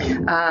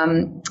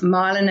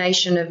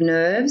 Myelination of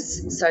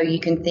nerves, so you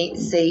can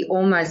see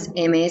almost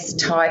MS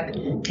type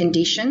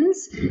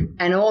conditions,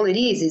 and all it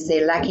is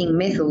they're lacking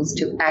methyls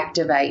to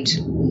activate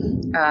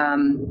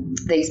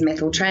these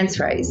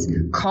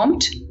methyltransferase.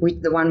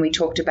 COMT, the one we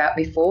talked about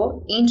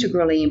before,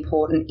 integrally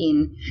important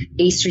in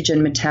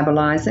estrogen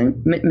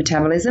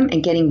metabolism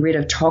and getting rid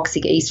of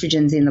toxic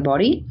estrogens in the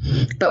body.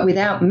 But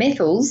without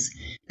methyls,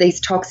 these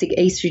toxic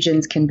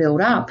estrogens can build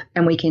up,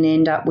 and we can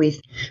end up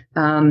with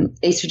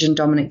estrogen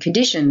dominant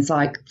conditions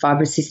like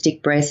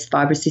fibrocystic breasts,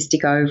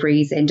 fibrocystic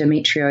ovaries,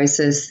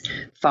 endometriosis,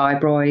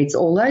 fibroids,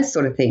 all those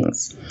sort of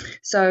things.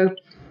 So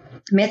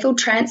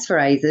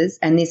methyltransferases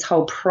and this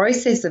whole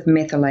process of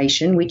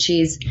methylation, which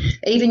is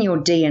even your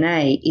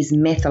DNA is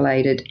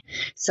methylated.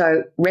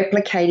 So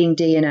replicating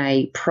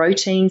DNA,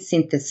 protein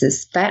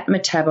synthesis, fat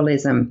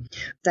metabolism,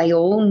 they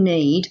all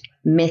need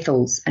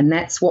methyls, and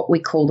that's what we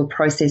call the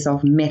process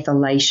of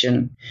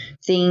methylation.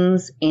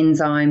 Things,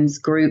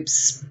 enzymes,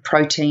 groups,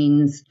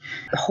 proteins,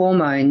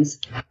 hormones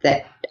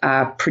that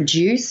are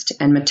produced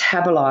and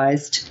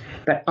metabolized,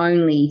 but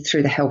only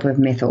through the help of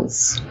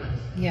methyls.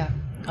 Yeah.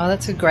 Oh,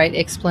 that's a great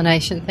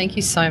explanation. Thank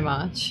you so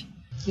much.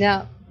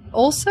 Now,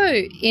 also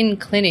in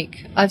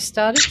clinic, I've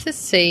started to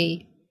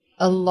see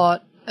a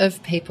lot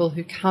of people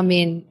who come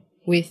in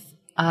with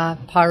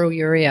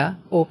pyroluria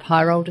or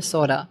pyrrole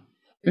disorder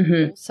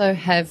also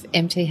have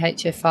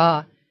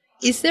MTHFR.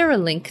 Is there a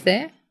link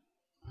there?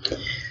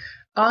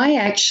 I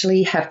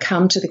actually have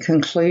come to the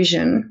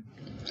conclusion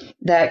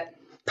that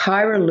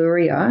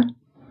pyroluria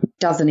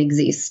doesn't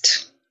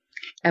exist.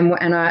 And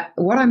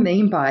what I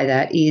mean by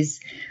that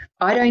is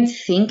I don't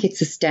think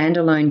it's a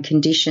standalone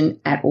condition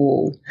at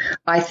all.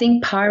 I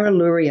think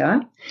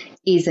pyroluria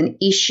is an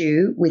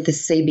issue with the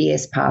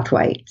CBS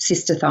pathway,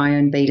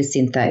 cystathione beta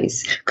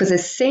synthase, because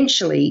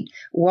essentially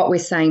what we're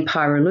saying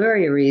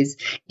pyroluria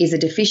is a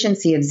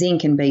deficiency of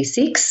zinc and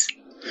B6.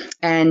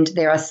 And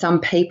there are some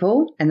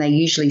people, and they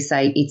usually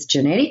say it's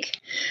genetic.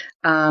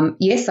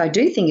 Yes, I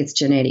do think it's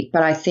genetic,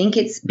 but I think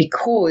it's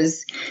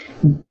because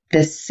the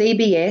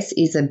CBS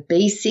is a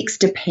B6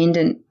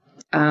 dependent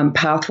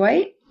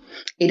pathway.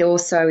 It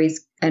also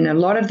is, and a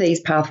lot of these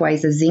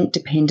pathways are zinc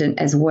dependent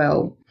as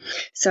well.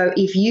 So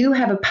if you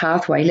have a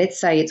pathway, let's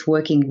say it's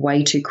working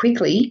way too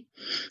quickly,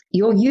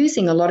 you're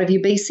using a lot of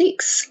your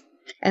B6.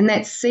 And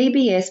that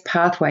CBS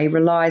pathway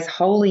relies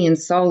wholly and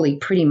solely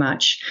pretty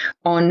much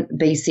on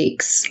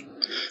B6.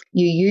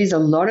 You use a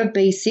lot of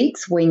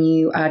B6 when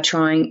you are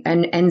trying,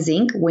 and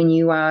zinc when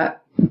you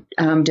are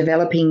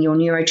developing your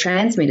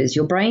neurotransmitters,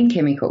 your brain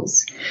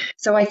chemicals.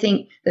 So I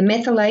think the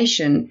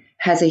methylation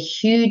has a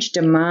huge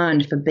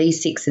demand for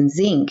B6 and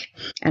zinc.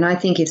 And I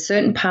think if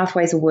certain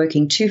pathways are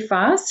working too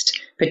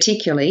fast,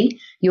 particularly,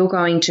 you're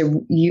going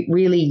to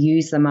really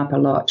use them up a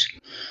lot.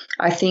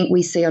 I think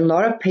we see a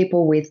lot of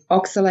people with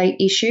oxalate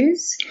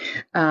issues.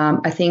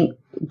 I think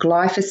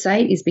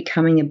glyphosate is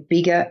becoming a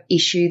bigger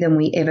issue than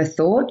we ever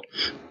thought.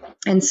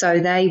 And so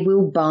they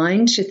will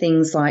bind to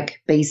things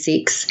like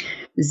B6,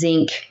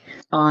 zinc,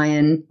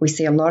 iron. We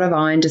see a lot of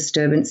iron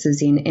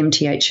disturbances in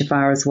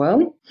MTHFR as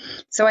well.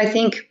 So I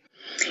think,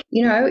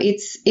 you know,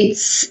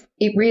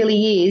 it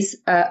really is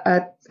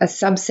a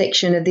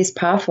subsection of this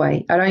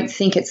pathway. I don't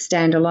think it's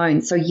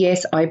standalone. So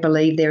yes, I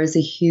believe there is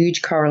a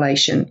huge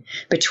correlation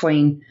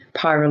between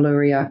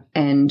pyroluria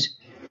and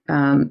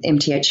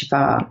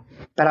MTHFR.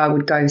 But I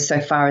would go so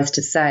far as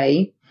to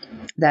say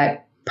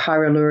that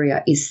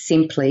pyroluria is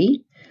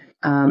simply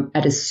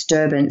a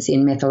disturbance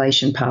in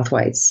methylation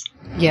pathways.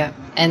 Yeah,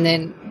 and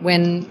then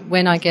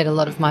when I get a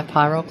lot of my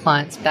pyrrole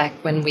clients back,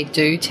 when we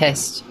do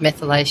test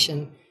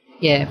methylation,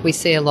 yeah, we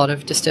see a lot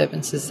of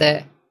disturbances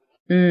there.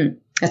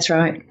 That's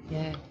right.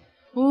 Yeah.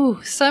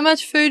 Ooh, so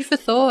much food for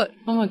thought.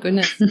 Oh, my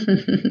goodness.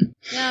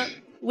 Now,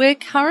 we're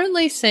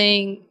currently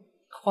seeing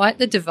quite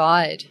the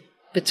divide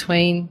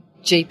between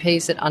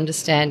GPs that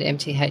understand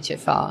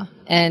MTHFR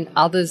and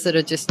others that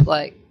are just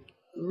like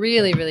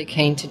really, really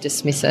keen to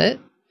dismiss it.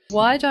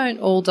 Why don't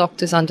all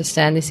doctors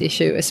understand this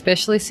issue,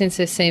 especially since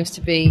there seems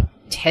to be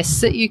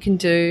tests that you can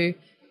do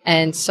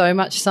and so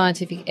much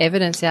scientific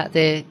evidence out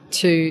there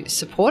to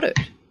support it?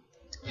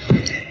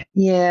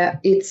 Yeah,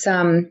 it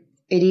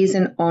is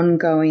an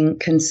ongoing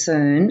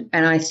concern.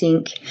 And I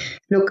think,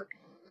 look,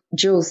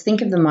 Jules,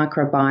 think of the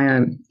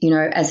microbiome. You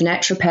know, as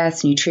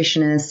naturopaths,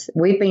 nutritionists,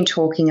 we've been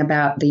talking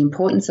about the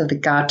importance of the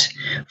gut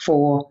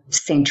for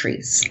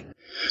centuries.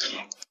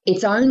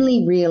 It's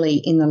only really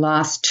in the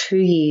last 2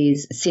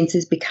 years since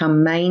it's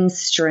become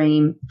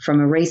mainstream from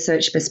a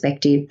research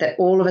perspective that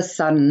all of a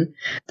sudden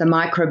the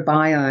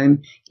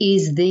microbiome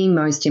is the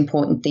most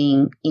important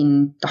thing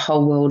in the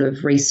whole world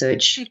of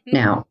research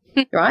now,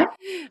 right?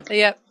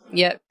 Yep.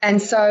 And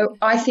so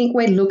I think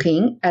we're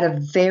looking at a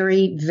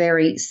very,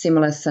 very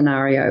similar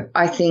scenario.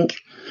 I think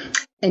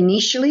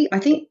initially,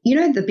 you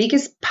know, the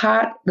biggest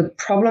part, the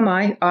problem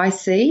I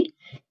see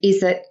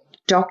is that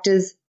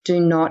doctors do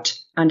not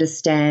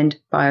understand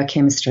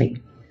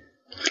biochemistry.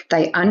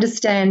 They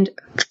understand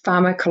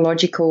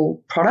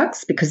pharmacological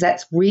products because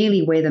that's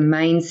really where the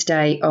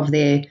mainstay of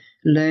their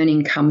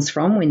learning comes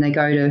from when they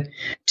go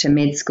to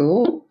med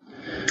school.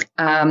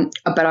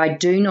 But I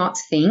do not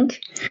think,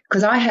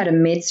 because I had a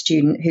med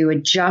student who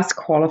had just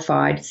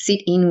qualified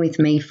sit in with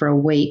me for a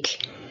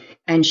week,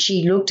 and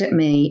she looked at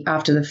me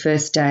after the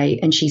first day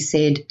and she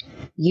said,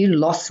 "You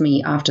lost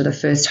me after the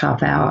first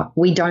half hour.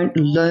 We don't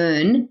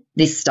learn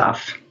this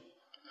stuff."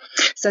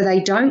 So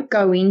they don't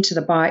go into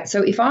the bio.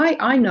 So if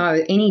I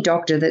know any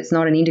doctor that's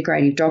not an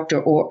integrative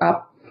doctor or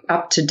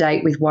up to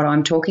date with what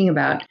I'm talking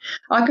about,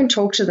 I can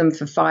talk to them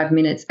for 5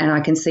 minutes and I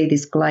can see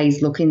this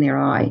glazed look in their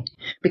eye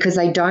because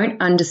they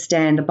don't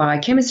understand the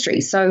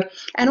biochemistry. So,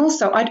 and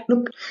also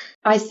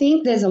I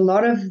think there's a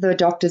lot of the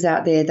doctors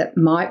out there that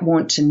might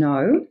want to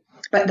know,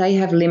 but they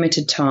have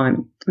limited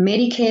time.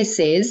 Medicare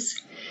says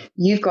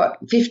you've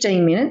got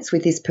 15 minutes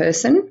with this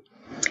person.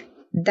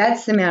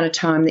 That's the amount of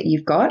time that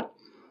you've got.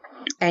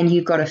 And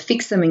you've got to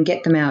fix them and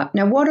get them out.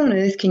 Now, what on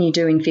earth can you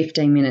do in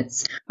 15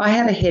 minutes? I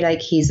have a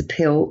headache, here's a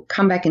pill,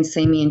 come back and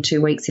see me in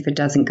 2 weeks if it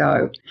doesn't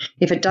go.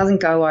 If it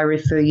doesn't go, I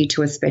refer you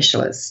to a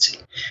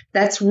specialist.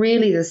 That's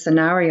really the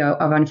scenario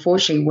of,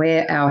 unfortunately,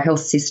 where our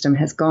health system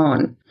has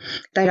gone.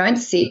 They don't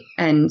sit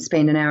and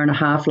spend an hour and a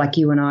half like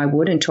you and I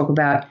would and talk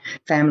about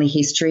family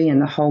history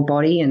and the whole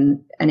body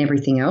and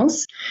everything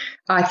else.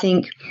 I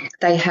think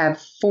they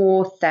have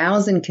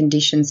 4,000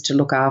 conditions to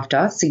look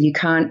after, so you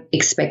can't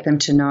expect them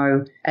to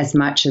know as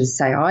much as,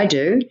 say, I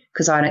do,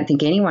 because I don't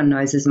think anyone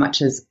knows as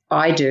much as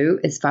I do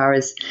as far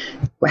as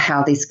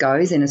how this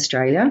goes in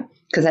Australia,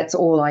 because that's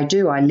all I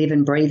do. I live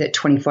and breathe it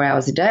 24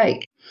 hours a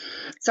day.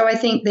 So I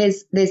think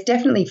there's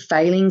definitely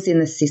failings in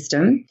the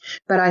system,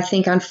 but I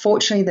think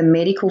unfortunately the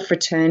medical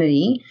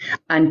fraternity,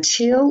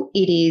 until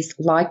it is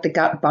like the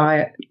gut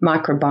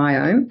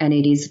microbiome and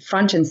it is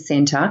front and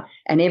center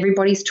and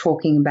everybody's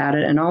talking about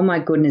it and, oh my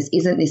goodness,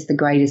 isn't this the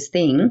greatest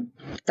thing?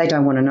 They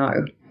don't want to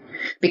know.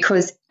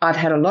 Because I've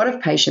had a lot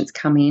of patients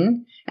come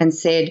in and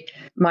said,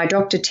 my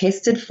doctor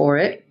tested for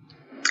it,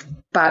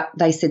 but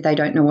they said they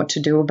don't know what to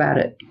do about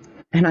it.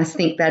 And I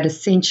think that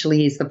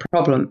essentially is the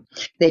problem.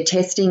 They're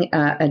testing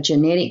a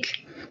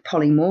genetic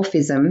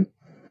polymorphism,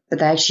 but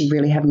they actually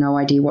really have no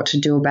idea what to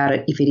do about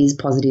it if it is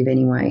positive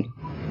anyway.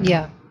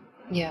 Yeah.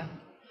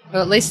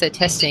 Well, at least they're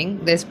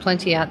testing. There's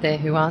plenty out there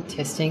who aren't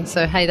testing.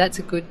 So, hey, that's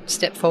a good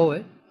step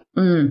forward.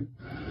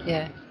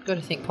 Yeah, got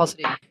to think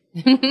positive.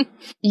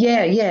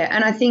 Yeah.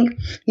 And I think,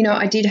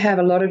 I do have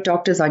a lot of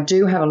doctors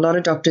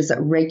that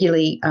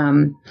regularly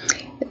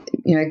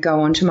go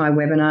onto my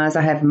webinars.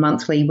 I have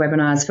monthly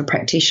webinars for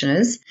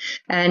practitioners,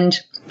 and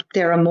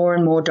there are more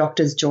and more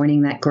doctors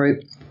joining that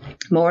group.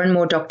 More and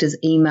more doctors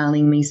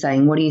emailing me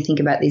saying, what do you think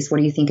about this? What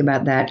do you think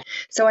about that?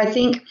 So I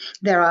think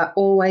there are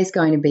always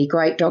going to be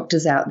great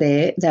doctors out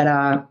there that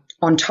are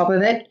on top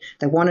of it.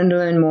 They want to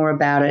learn more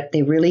about it.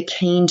 They're really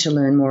keen to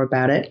learn more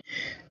about it.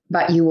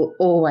 But you will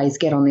always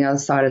get on the other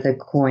side of the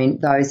coin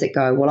those that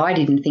go, well, I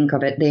didn't think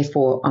of it,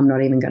 therefore I'm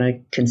not even going to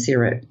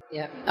consider it.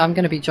 Yeah, I'm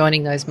going to be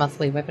joining those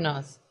monthly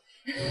webinars.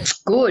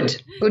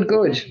 Good.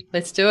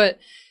 Let's do it.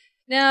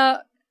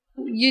 Now,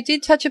 you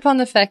did touch upon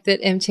the fact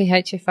that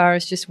MTHFR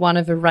is just one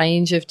of a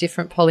range of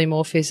different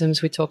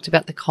polymorphisms. We talked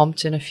about the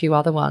COMT and a few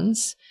other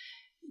ones.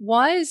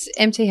 Why is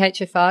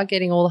MTHFR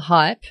getting all the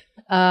hype?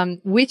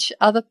 Which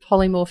other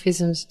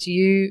polymorphisms do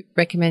you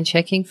recommend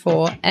checking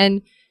for?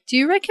 And do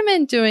you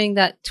recommend doing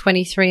that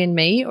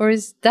 23andMe, or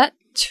is that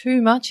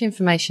too much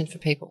information for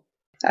people?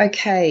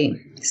 Okay,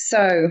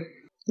 so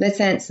let's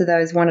answer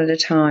those one at a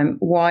time.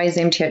 Why is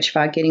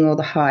MTHFR getting all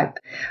the hype?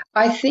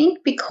 I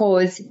think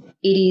because it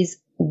is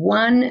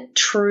one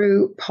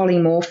true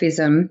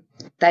polymorphism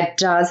that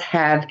does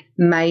have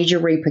major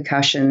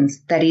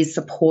repercussions that is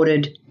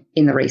supported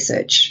in the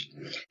research.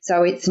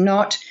 So it's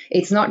not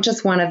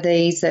just one of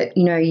these that,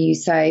 you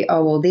say,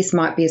 oh, well, this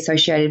might be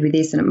associated with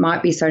this and it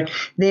might be so.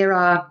 There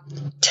are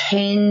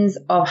tens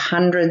of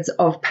hundreds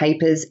of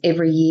papers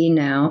every year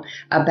now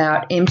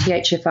about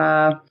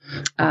MTHFR,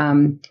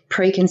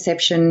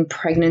 preconception,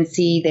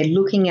 pregnancy. They're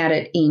looking at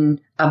it in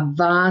a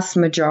vast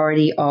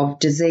majority of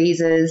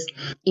diseases,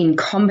 in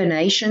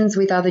combinations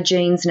with other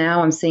genes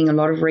now. I'm seeing a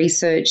lot of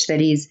research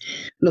that is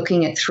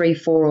looking at 3,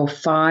 4 or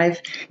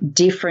 5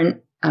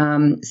 different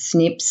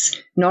SNPs,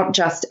 not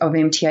just of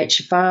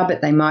MTHFR, but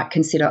they might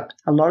consider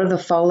a lot of the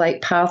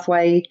folate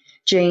pathway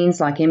genes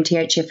like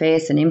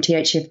MTHFS and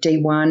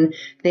MTHFD1.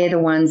 They're the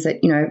ones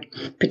that,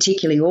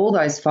 particularly all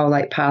those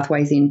folate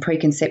pathways in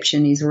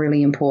preconception is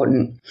really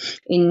important.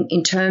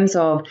 In terms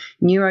of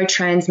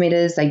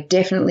neurotransmitters, they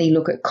definitely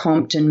look at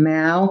COMT and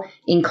MAO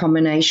in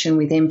combination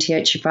with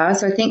MTHFR.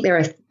 So I think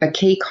there are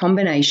key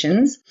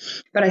combinations,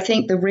 but I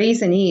think the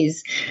reason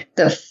is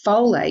the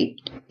folate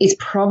is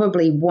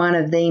probably one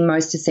of the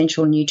most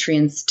essential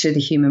nutrients to the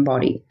human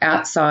body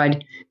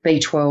outside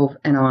B12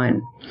 and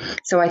iron.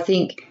 So I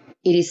think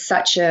it is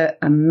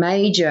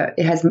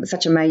it has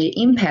such a major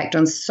impact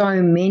on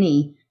so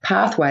many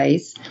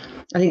pathways.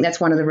 I think that's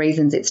one of the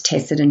reasons it's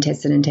tested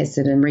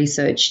and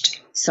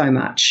researched so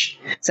much.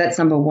 So that's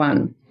number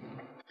one.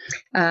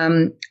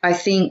 I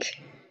think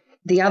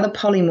the other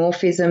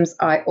polymorphisms,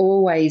 I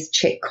always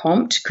check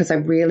COMT because I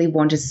really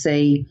want to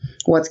see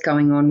what's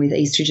going on with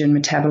estrogen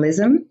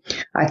metabolism.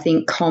 I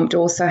think COMT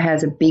also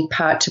has a big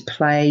part to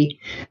play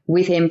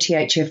with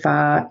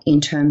MTHFR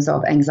in terms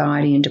of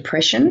anxiety and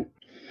depression.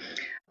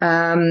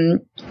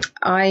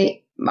 I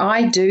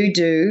do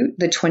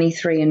the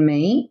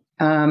 23andMe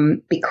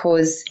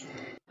because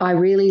I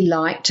really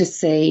like to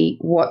see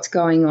what's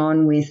going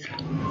on with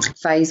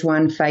phase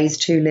 1, phase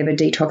 2 liver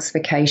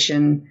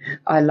detoxification.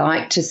 I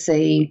like to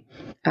see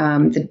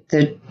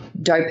the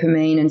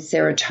dopamine and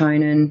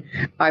serotonin.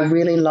 I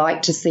really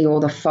like to see all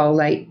the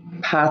folate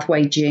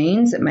pathway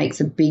genes. It makes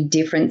a big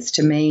difference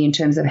to me in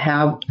terms of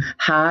how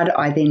hard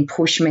I then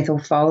push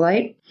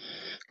methylfolate.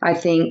 I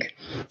think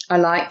I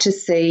like to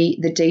see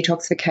the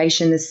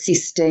detoxification, the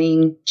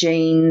cysteine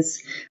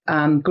genes,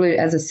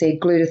 as I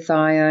said,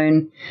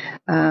 glutathione.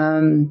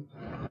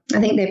 I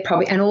think they're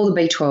probably, and all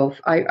the B12.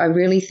 I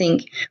really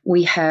think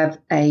we have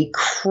a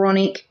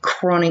chronic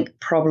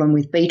problem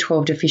with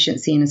B12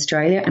 deficiency in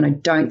Australia, and I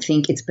don't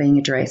think it's being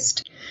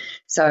addressed.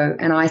 So,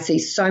 and I see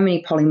so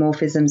many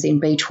polymorphisms in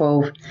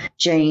B12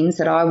 genes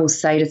that I will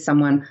say to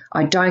someone,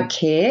 I don't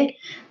care.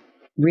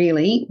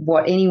 really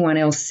what anyone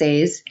else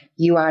says,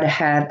 you are to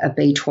have a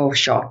B12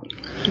 shot.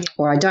 Yeah.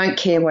 Or I don't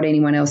care what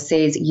anyone else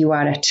says, you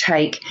are to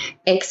take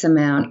X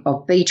amount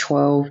of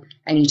B12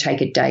 and you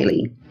take it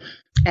daily.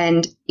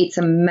 And it's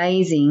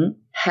amazing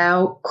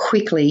how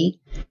quickly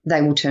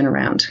they will turn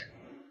around.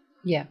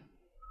 Yeah.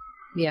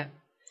 Yeah.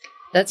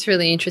 That's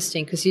really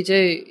interesting because you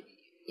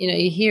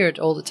hear it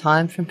all the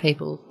time from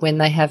people when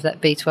they have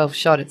that B12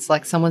 shot. It's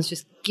like someone's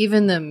just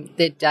given them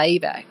their day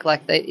back.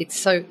 Like it's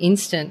so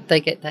instant. They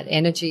get that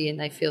energy and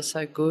they feel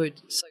so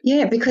good.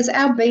 Yeah, because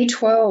our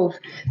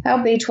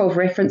B12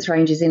 reference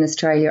ranges in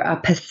Australia are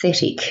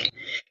pathetic.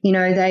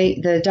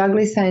 The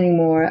Douglas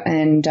Moore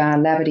and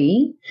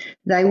Labadie,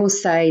 they will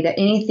say that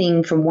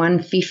anything from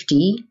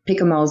 150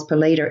 picomoles per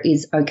litre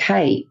is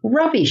okay.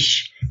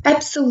 Rubbish.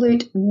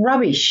 Absolute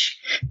rubbish.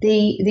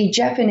 The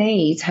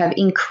Japanese have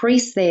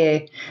increased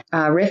their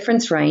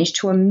reference range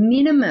to a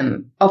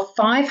minimum of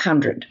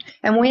 500,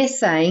 and we're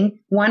saying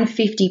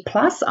 150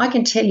 plus. I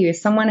can tell you if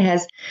someone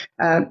has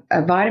a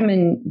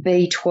vitamin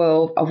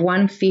B12 of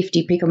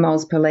 150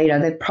 picomoles per litre,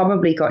 they've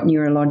probably got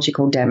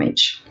neurological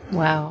damage.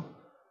 Wow.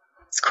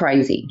 It's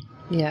crazy.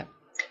 Yeah.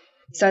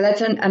 So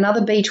that's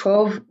another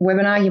B12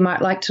 webinar you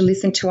might like to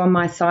listen to on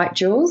my site,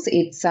 Jules.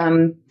 It's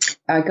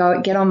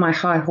I get on my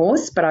high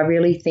horse, but I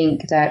really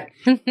think that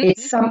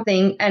it's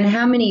something. And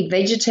how many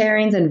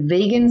vegetarians and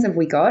vegans have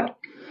we got?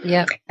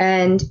 Yeah.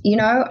 And,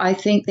 I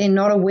think they're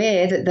not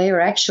aware that they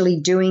are actually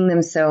doing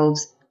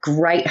themselves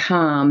great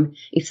harm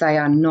if they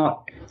are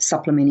not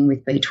supplementing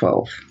with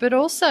B12. But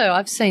also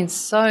I've seen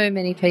so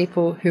many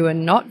people who are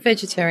not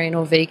vegetarian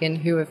or vegan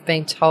who have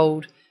been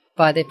told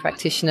by their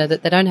practitioner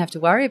that they don't have to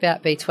worry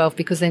about B12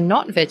 because they're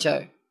not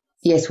veggie.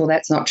 Yes, well,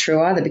 that's not true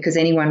either, because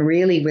anyone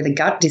really with a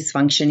gut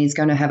dysfunction is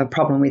going to have a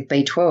problem with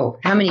B12.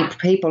 How many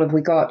people have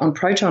we got on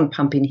proton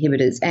pump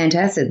inhibitors,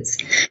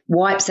 antacids,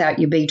 wipes out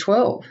your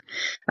B12?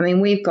 I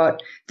mean,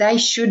 they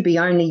should be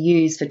only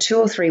used for 2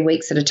 or 3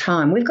 weeks at a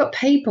time. We've got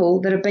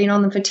people that have been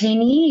on them for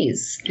 10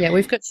 years. Yeah,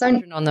 we've got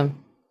children on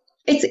them.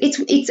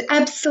 It's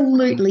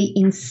absolutely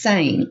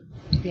insane.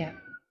 Yeah,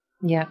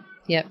 yeah,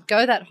 yeah.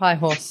 Go that high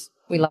horse.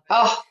 We love it.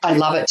 Oh, I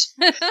love it.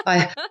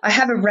 I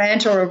have a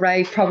rant or a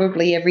rave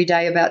probably every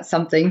day about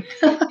something.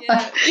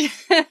 Yeah.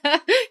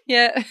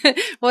 Yeah.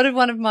 What did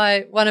one of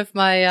my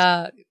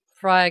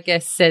prior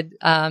guests said,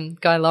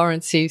 Guy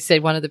Lawrence, who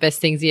said one of the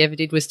best things he ever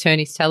did was turn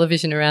his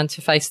television around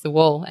to face the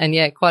wall. And,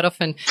 yeah, quite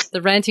often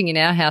the ranting in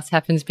our house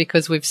happens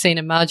because we've seen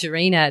a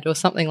margarine ad or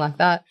something like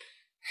that.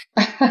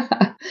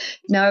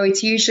 No,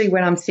 it's usually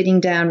when I'm sitting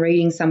down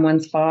reading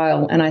someone's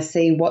file and I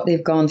see what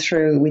they've gone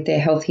through with their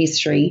health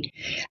history.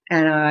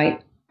 And I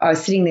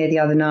was sitting there the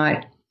other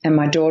night and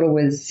my daughter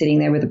was sitting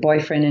there with a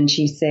boyfriend and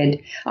she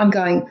said, I'm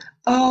going,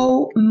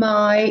 oh,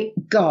 my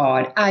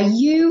God, are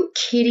you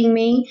kidding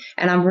me?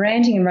 And I'm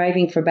ranting and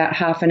raving for about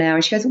half an hour.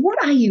 And she goes,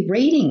 what are you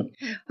reading?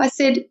 I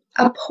said,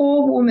 a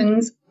poor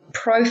woman's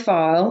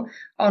profile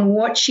on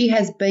what she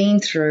has been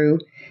through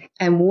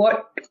and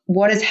what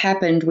has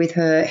happened with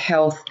her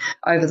health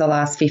over the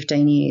last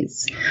 15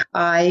 years.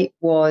 I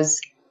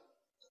was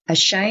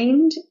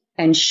ashamed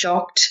and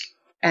shocked,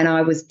 and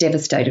I was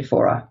devastated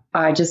for her.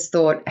 I just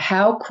thought,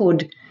 how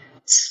could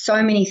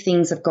so many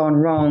things have gone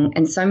wrong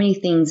and so many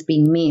things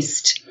be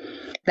missed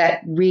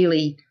that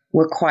really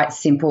were quite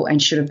simple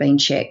and should have been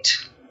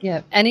checked?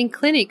 Yeah, and in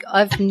clinic,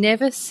 I've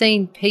never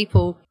seen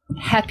people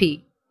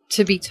happy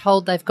to be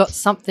told they've got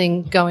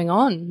something going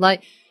on.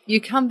 Like, you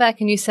come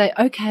back and you say,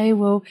 okay,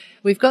 well,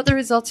 we've got the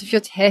results of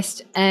your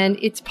test and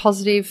it's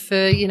positive for,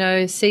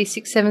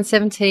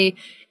 C677T.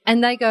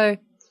 And they go,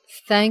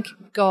 thank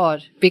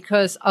God,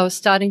 because I was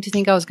starting to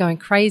think I was going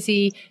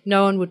crazy.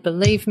 No one would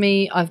believe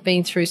me. I've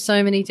been through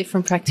so many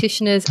different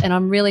practitioners and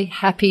I'm really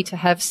happy to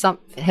have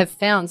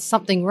found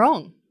something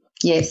wrong.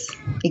 Yes,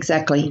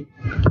 exactly.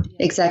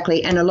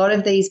 Exactly. And a lot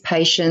of these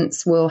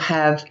patients will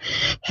have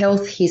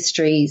health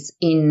histories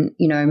in,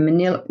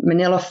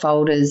 manila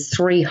folders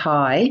 3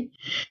 high,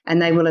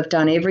 and they will have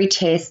done every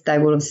test, they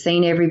will have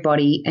seen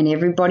everybody, and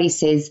everybody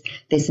says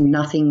there's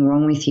nothing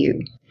wrong with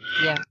you.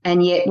 Yeah.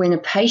 And yet when a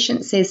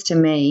patient says to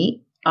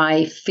me,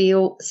 I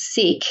feel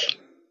sick,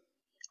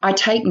 I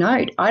take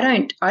note. I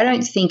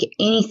don't think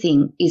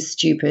anything is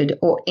stupid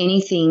or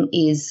anything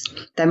is,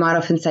 they might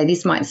often say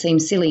this might seem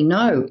silly.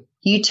 No.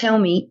 You tell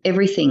me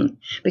everything,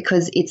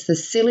 because it's the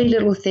silly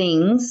little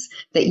things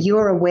that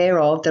you're aware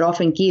of that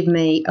often give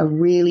me a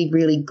really,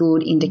 really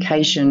good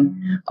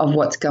indication of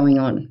what's going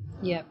on.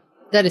 Yeah,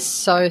 that is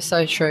so,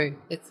 so true.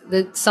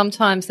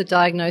 Sometimes the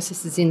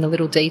diagnosis is in the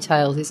little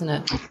details, isn't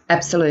it?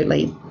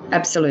 Absolutely.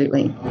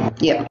 Absolutely.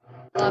 Yep.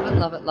 Love it,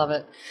 love it, love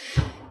it.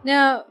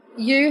 Now,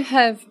 you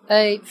have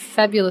a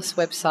fabulous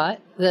website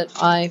that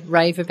I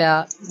rave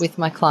about with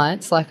my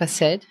clients, like I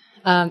said.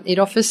 It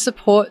offers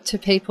support to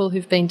people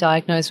who've been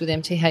diagnosed with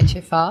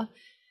MTHFR.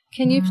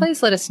 Can you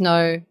please let us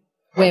know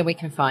where we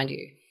can find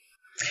you?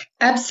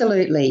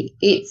 Absolutely.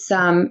 It's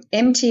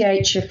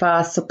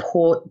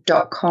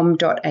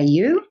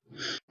mthfrsupport.com.au.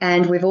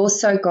 And we've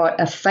also got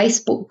a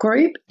Facebook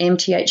group,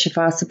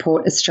 MTHFR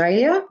Support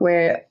Australia,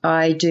 where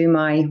I do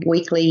my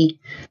weekly,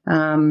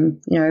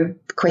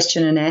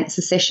 question and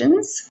answer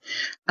sessions.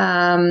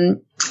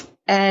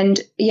 And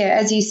yeah,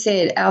 as you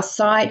said, our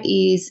site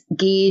is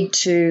geared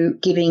to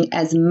giving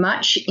as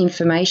much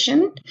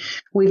information.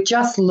 We've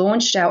just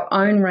launched our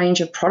own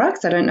range of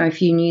products. I don't know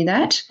if you knew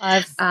that.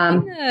 I've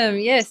seen them,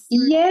 yes.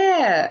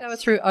 Yeah. They were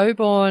through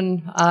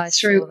Oborn. I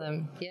saw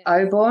them. Yeah.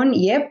 Oborn,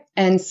 yep.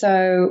 And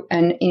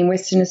in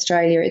Western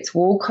Australia, it's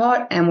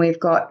Walcott, and we've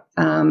got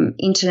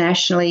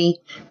internationally,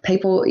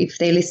 people, if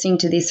they're listening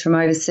to this from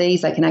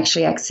overseas, they can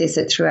actually access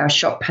it through our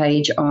shop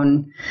page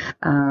on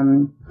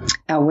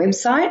our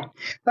website.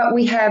 But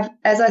we have,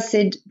 as I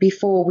said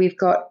before, we've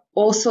got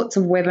all sorts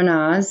of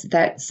webinars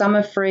that some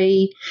are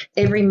free.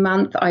 Every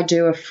month I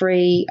do a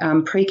free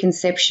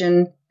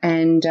preconception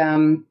and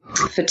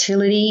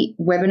fertility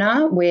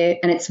webinar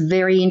and it's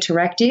very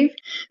interactive.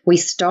 We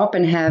stop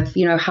and have,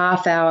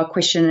 half-hour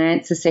question and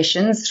answer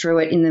sessions through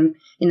it in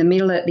the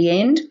middle at the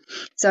end.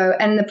 So,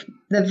 and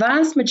the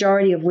vast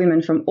majority of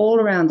women from all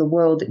around the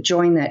world that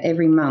join that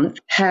every month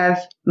have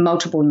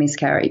multiple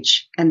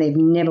miscarriage, and they've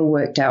never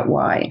worked out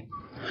why.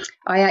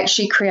 I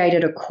actually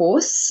created a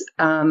course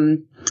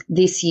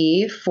this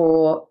year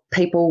for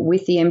people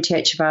with the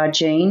MTHFR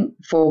gene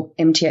for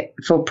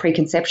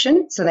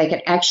preconception, so they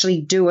can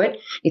actually do it.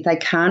 If they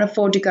can't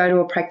afford to go to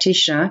a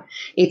practitioner,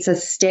 it's a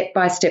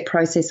step-by-step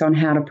process on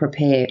how to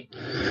prepare.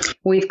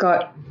 We've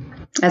got,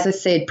 as I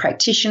said,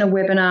 practitioner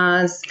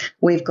webinars,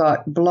 we've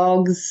got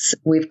blogs,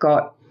 we've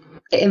got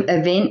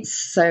events.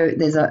 So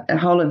there's a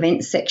whole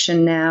event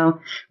section now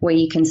where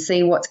you can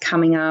see what's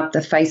coming up,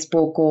 the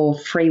Facebook or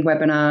free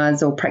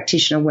webinars or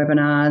practitioner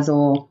webinars,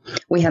 or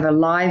we have a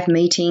live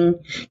meeting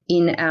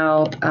in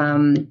our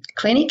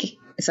clinic.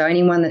 So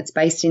anyone that's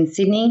based in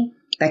Sydney,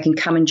 they can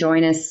come and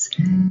join us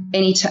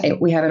anytime.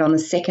 We have it on the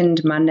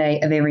second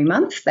Monday of every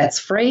month. That's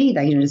free.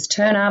 They can just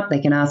turn up.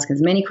 They can ask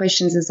as many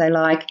questions as they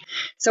like.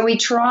 So we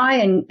try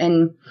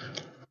and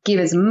give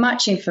as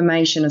much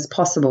information as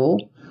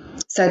possible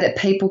so that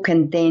people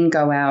can then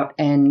go out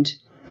and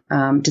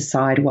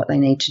decide what they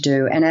need to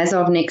do. And as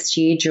of next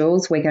year,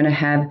 Jules, we're going to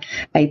have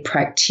a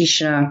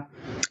practitioner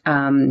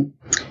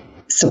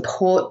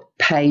support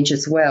page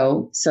as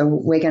well. So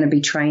we're going to be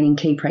training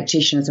key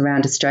practitioners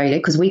around Australia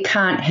because we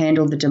can't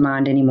handle the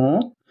demand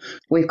anymore.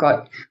 We've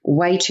got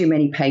way too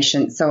many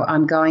patients. So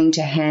I'm going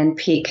to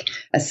handpick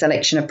a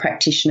selection of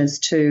practitioners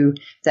too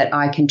that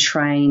I can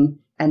train,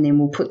 and then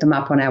we'll put them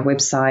up on our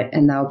website,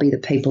 and they'll be the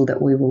people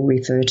that we will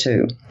refer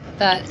to.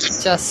 That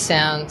just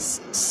sounds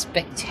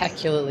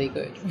spectacularly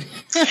good.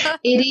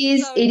 It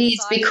is. So it is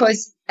exciting.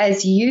 because,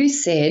 as you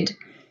said,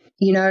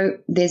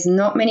 there's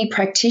not many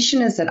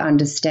practitioners that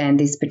understand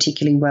this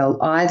particularly well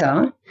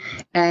either.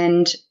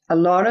 And a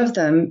lot of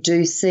them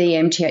do see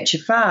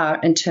MTHFR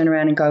and turn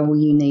around and go, well,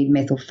 you need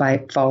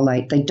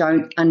methylfolate. They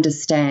don't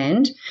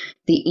understand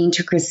the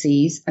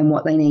intricacies and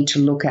what they need to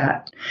look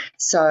at.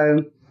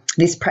 So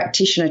this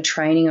practitioner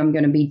training I'm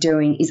going to be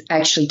doing is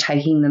actually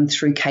taking them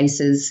through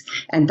cases,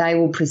 and they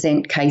will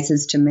present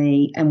cases to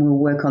me and we'll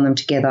work on them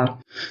together.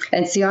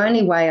 And it's the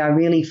only way I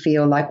really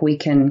feel like we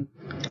can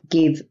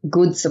give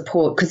good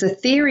support, because the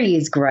theory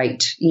is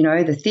great.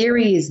 The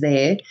theory is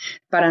there,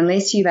 but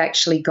unless you've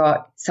actually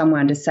got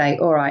someone to say,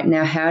 all right,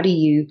 now how do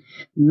you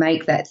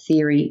make that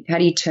theory, how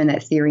do you turn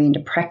that theory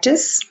into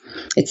practice?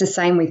 It's the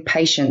same with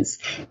patients.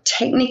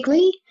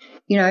 Technically,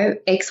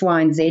 X,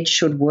 Y, and Z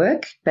should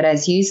work. But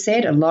as you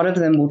said, a lot of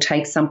them will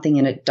take something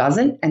and it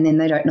doesn't, and then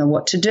they don't know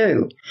what to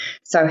do.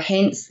 So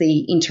hence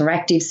the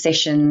interactive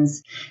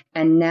sessions.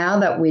 And now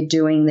that we're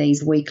doing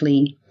these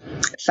weekly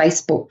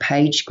Facebook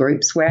page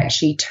groups, we're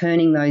actually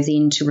turning those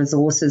into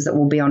resources that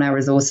will be on our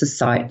resources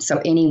site.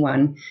 So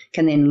anyone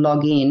can then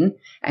log in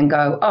and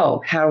go,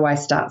 oh, how do I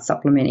start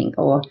supplementing?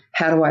 Or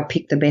how do I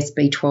pick the best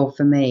B12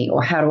 for me?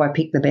 Or how do I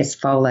pick the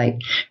best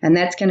folate? And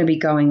that's going to be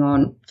going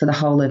on for the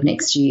whole of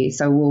next year.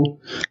 So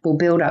we'll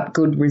build up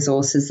good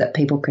resources that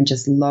people can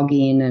just log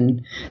in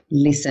and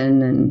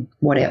listen and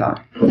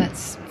whatever.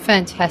 That's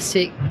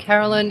fantastic.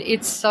 Carolyn,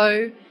 it's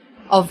so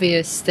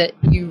obvious that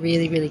you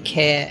really, really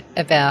care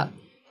about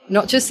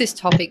not just this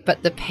topic,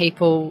 but the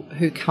people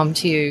who come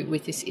to you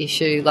with this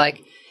issue.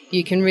 Like,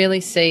 you can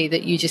really see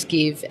that you just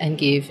give and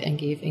give and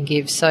give and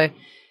give. So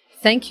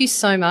thank you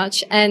so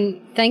much.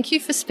 And thank you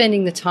for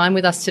spending the time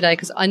with us today,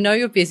 because I know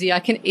you're busy.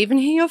 I can even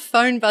hear your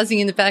phone buzzing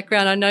in the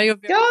background. I know you're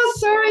very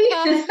sorry.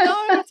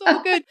 No, it's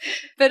all good.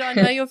 But I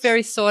know you're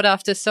very sought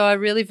after. So I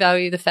really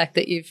value the fact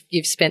that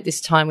you've spent this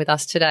time with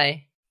us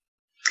today.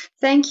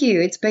 Thank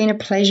you. It's been a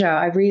pleasure.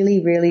 I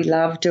really, really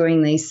love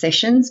doing these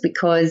sessions,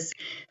 because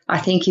I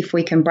think if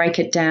we can break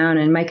it down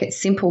and make it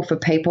simple for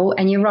people,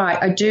 and you're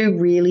right, I do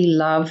really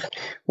love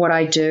what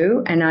I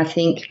do, and I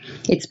think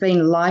it's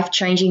been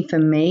life-changing for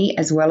me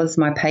as well as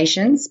my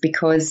patients,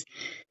 because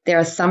there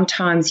are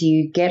sometimes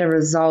you get a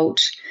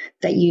result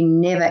that you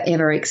never,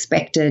 ever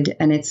expected,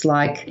 and it's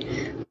like,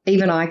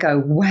 even I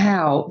go,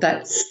 wow,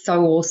 that's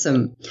so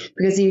awesome.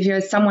 Because if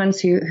you're someone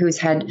who's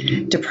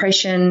had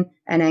depression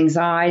and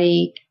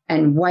anxiety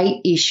and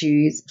weight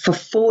issues for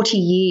 40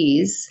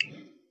 years,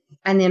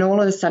 and then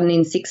all of a sudden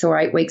in 6 or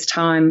 8 weeks'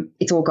 time,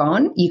 it's all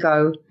gone, you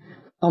go,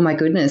 oh my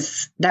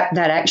goodness, that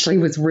actually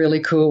was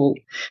really cool.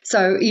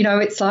 So,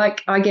 it's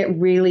like I get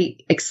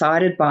really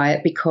excited by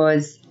it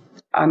because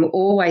I'm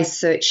always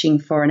searching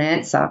for an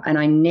answer. And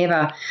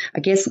I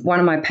guess one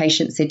of my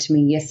patients said to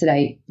me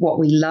yesterday, what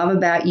we love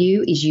about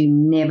you is you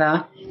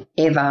never,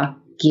 ever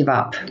give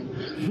up.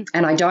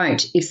 And I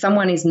don't. If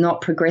someone is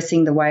not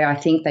progressing the way I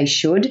think they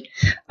should,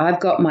 I've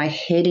got my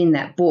head in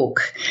that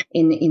book,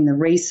 in the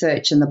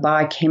research and the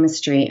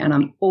biochemistry, and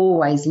I'm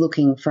always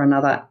looking for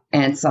another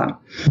answer.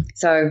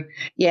 So,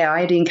 yeah,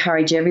 I'd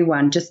encourage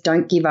everyone, just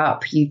don't give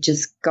up. You've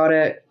just got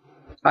to,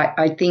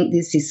 I think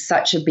this is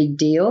such a big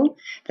deal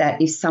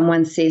that if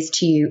someone says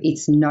to you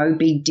it's no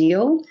big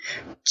deal,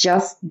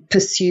 just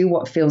pursue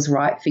what feels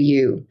right for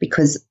you,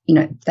 because,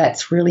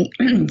 that's really,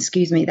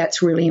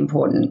 that's really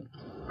important.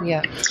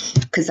 Yeah.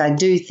 Because I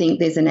do think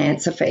there's an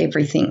answer for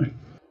everything.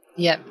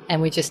 Yeah, and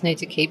we just need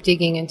to keep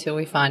digging until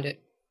we find it.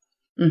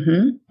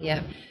 Mm-hmm.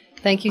 Yeah.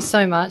 Thank you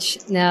so much.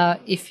 Now,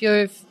 if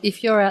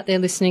you're out there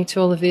listening to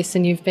all of this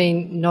and you've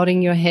been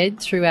nodding your head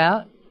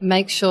throughout,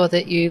 make sure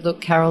that you look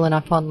Carolyn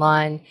up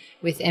online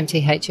with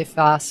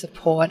MTHFR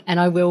support, and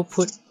I will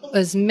put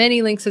as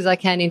many links as I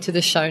can into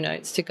the show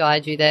notes to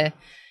guide you there.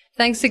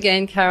 Thanks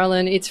again,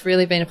 Carolyn. It's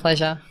really been a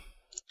pleasure.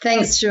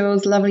 Thanks,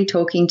 Jules. Lovely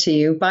talking to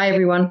you. Bye,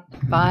 everyone.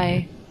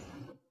 Bye.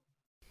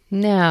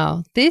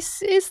 Now,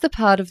 this is the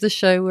part of the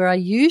show where I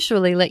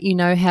usually let you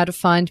know how to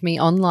find me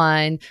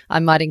online. I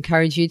might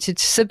encourage you to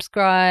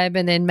subscribe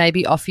and then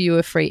maybe offer you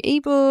a free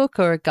ebook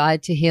or a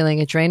guide to healing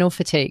adrenal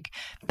fatigue.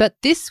 But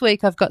this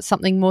week I've got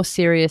something more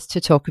serious to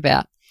talk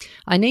about.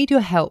 I need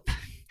your help.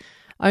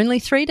 Only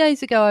 3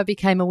 days ago, I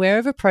became aware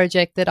of a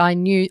project that I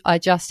knew I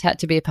just had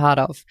to be a part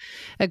of.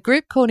 A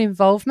group called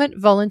Involvement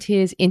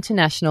Volunteers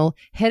International,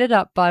 headed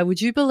up by,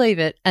 would you believe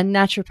it, a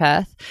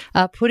naturopath,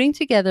 are putting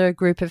together a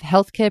group of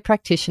healthcare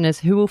practitioners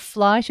who will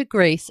fly to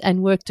Greece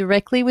and work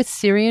directly with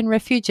Syrian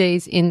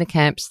refugees in the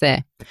camps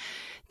there.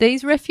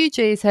 These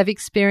refugees have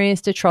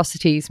experienced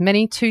atrocities,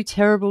 many too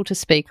terrible to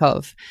speak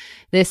of.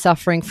 They're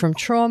suffering from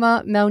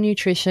trauma,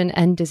 malnutrition,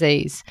 and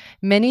disease.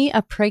 Many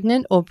are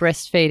pregnant or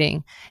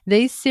breastfeeding.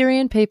 These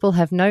Syrian people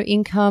have no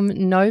income,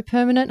 no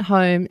permanent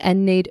home,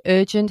 and need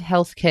urgent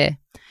health care.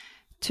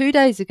 2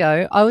 days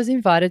ago, I was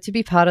invited to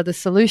be part of the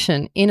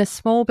solution in a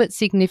small but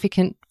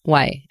significant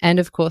way, and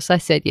of course I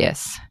said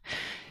yes.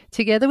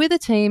 Together with a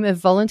team of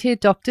volunteer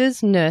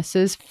doctors,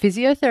 nurses,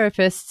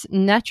 physiotherapists,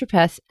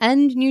 naturopaths,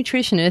 and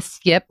nutritionists,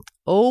 yep,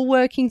 all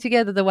working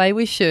together the way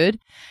we should,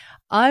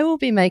 I will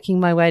be making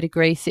my way to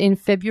Greece in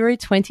February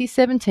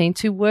 2017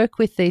 to work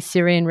with these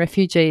Syrian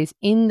refugees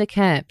in the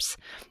camps.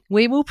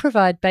 We will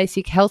provide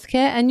basic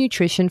healthcare and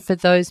nutrition for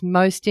those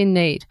most in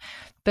need,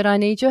 but I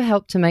need your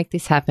help to make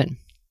this happen.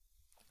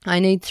 I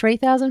need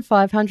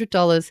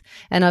 $3,500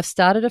 and I've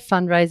started a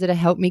fundraiser to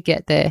help me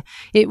get there.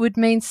 It would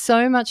mean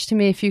so much to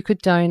me if you could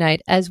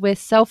donate, as we're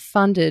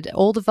self-funded.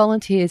 All the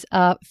volunteers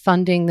are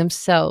funding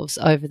themselves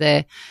over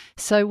there.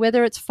 So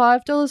whether it's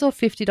 $5 or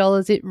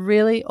 $50, it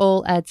really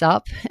all adds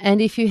up. And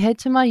if you head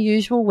to my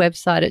usual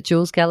website at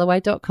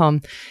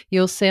julesgalloway.com,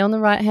 you'll see on the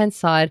right-hand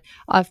side,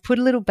 I've put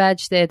a little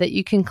badge there that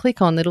you can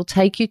click on that'll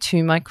take you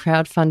to my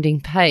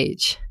crowdfunding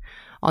page.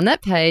 On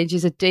that page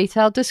is a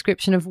detailed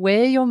description of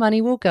where your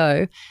money will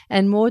go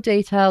and more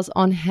details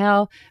on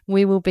how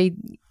we will be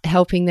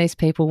helping these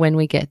people when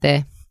we get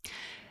there.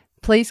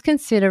 Please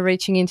consider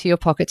reaching into your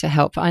pocket to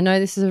help. I know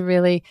this is a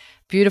really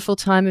beautiful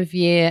time of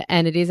year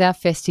and it is our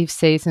festive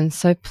season,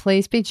 so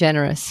please be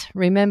generous.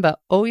 Remember,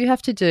 all you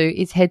have to do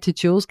is head to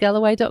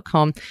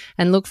julesgalloway.com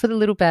and look for the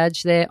little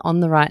badge there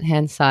on the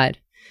right-hand side.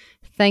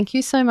 Thank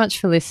you so much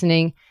for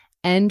listening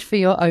and for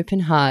your open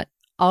heart.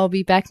 I'll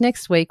be back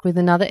next week with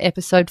another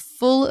episode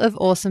full of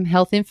awesome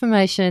health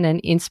information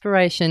and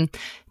inspiration.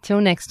 Till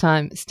next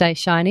time, stay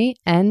shiny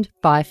and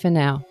bye for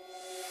now.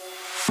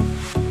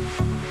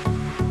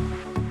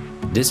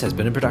 This has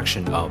been a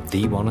production of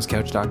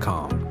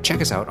TheWellnessCouch.com.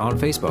 Check us out on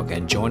Facebook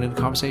and join in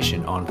the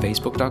conversation on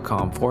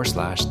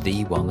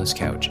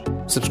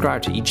Facebook.com/TheWellnessCouch.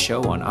 Subscribe to each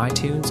show on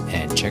iTunes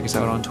and check us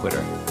out on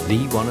Twitter.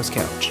 The Wellness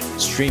Couch,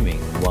 streaming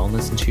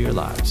wellness into your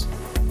lives.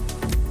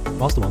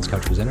 Whilst the Wellness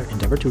Couch presenter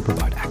endeavor to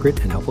provide accurate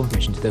and helpful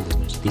information to their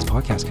listeners, these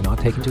podcasts cannot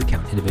take into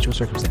account individual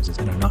circumstances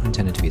and are not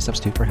intended to be a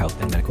substitute for health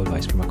and medical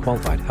advice from a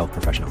qualified health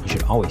professional. You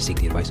should always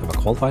seek the advice of a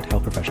qualified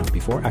health professional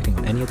before acting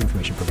on any of the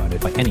information provided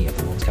by any of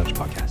the Wellness Couch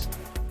podcasts.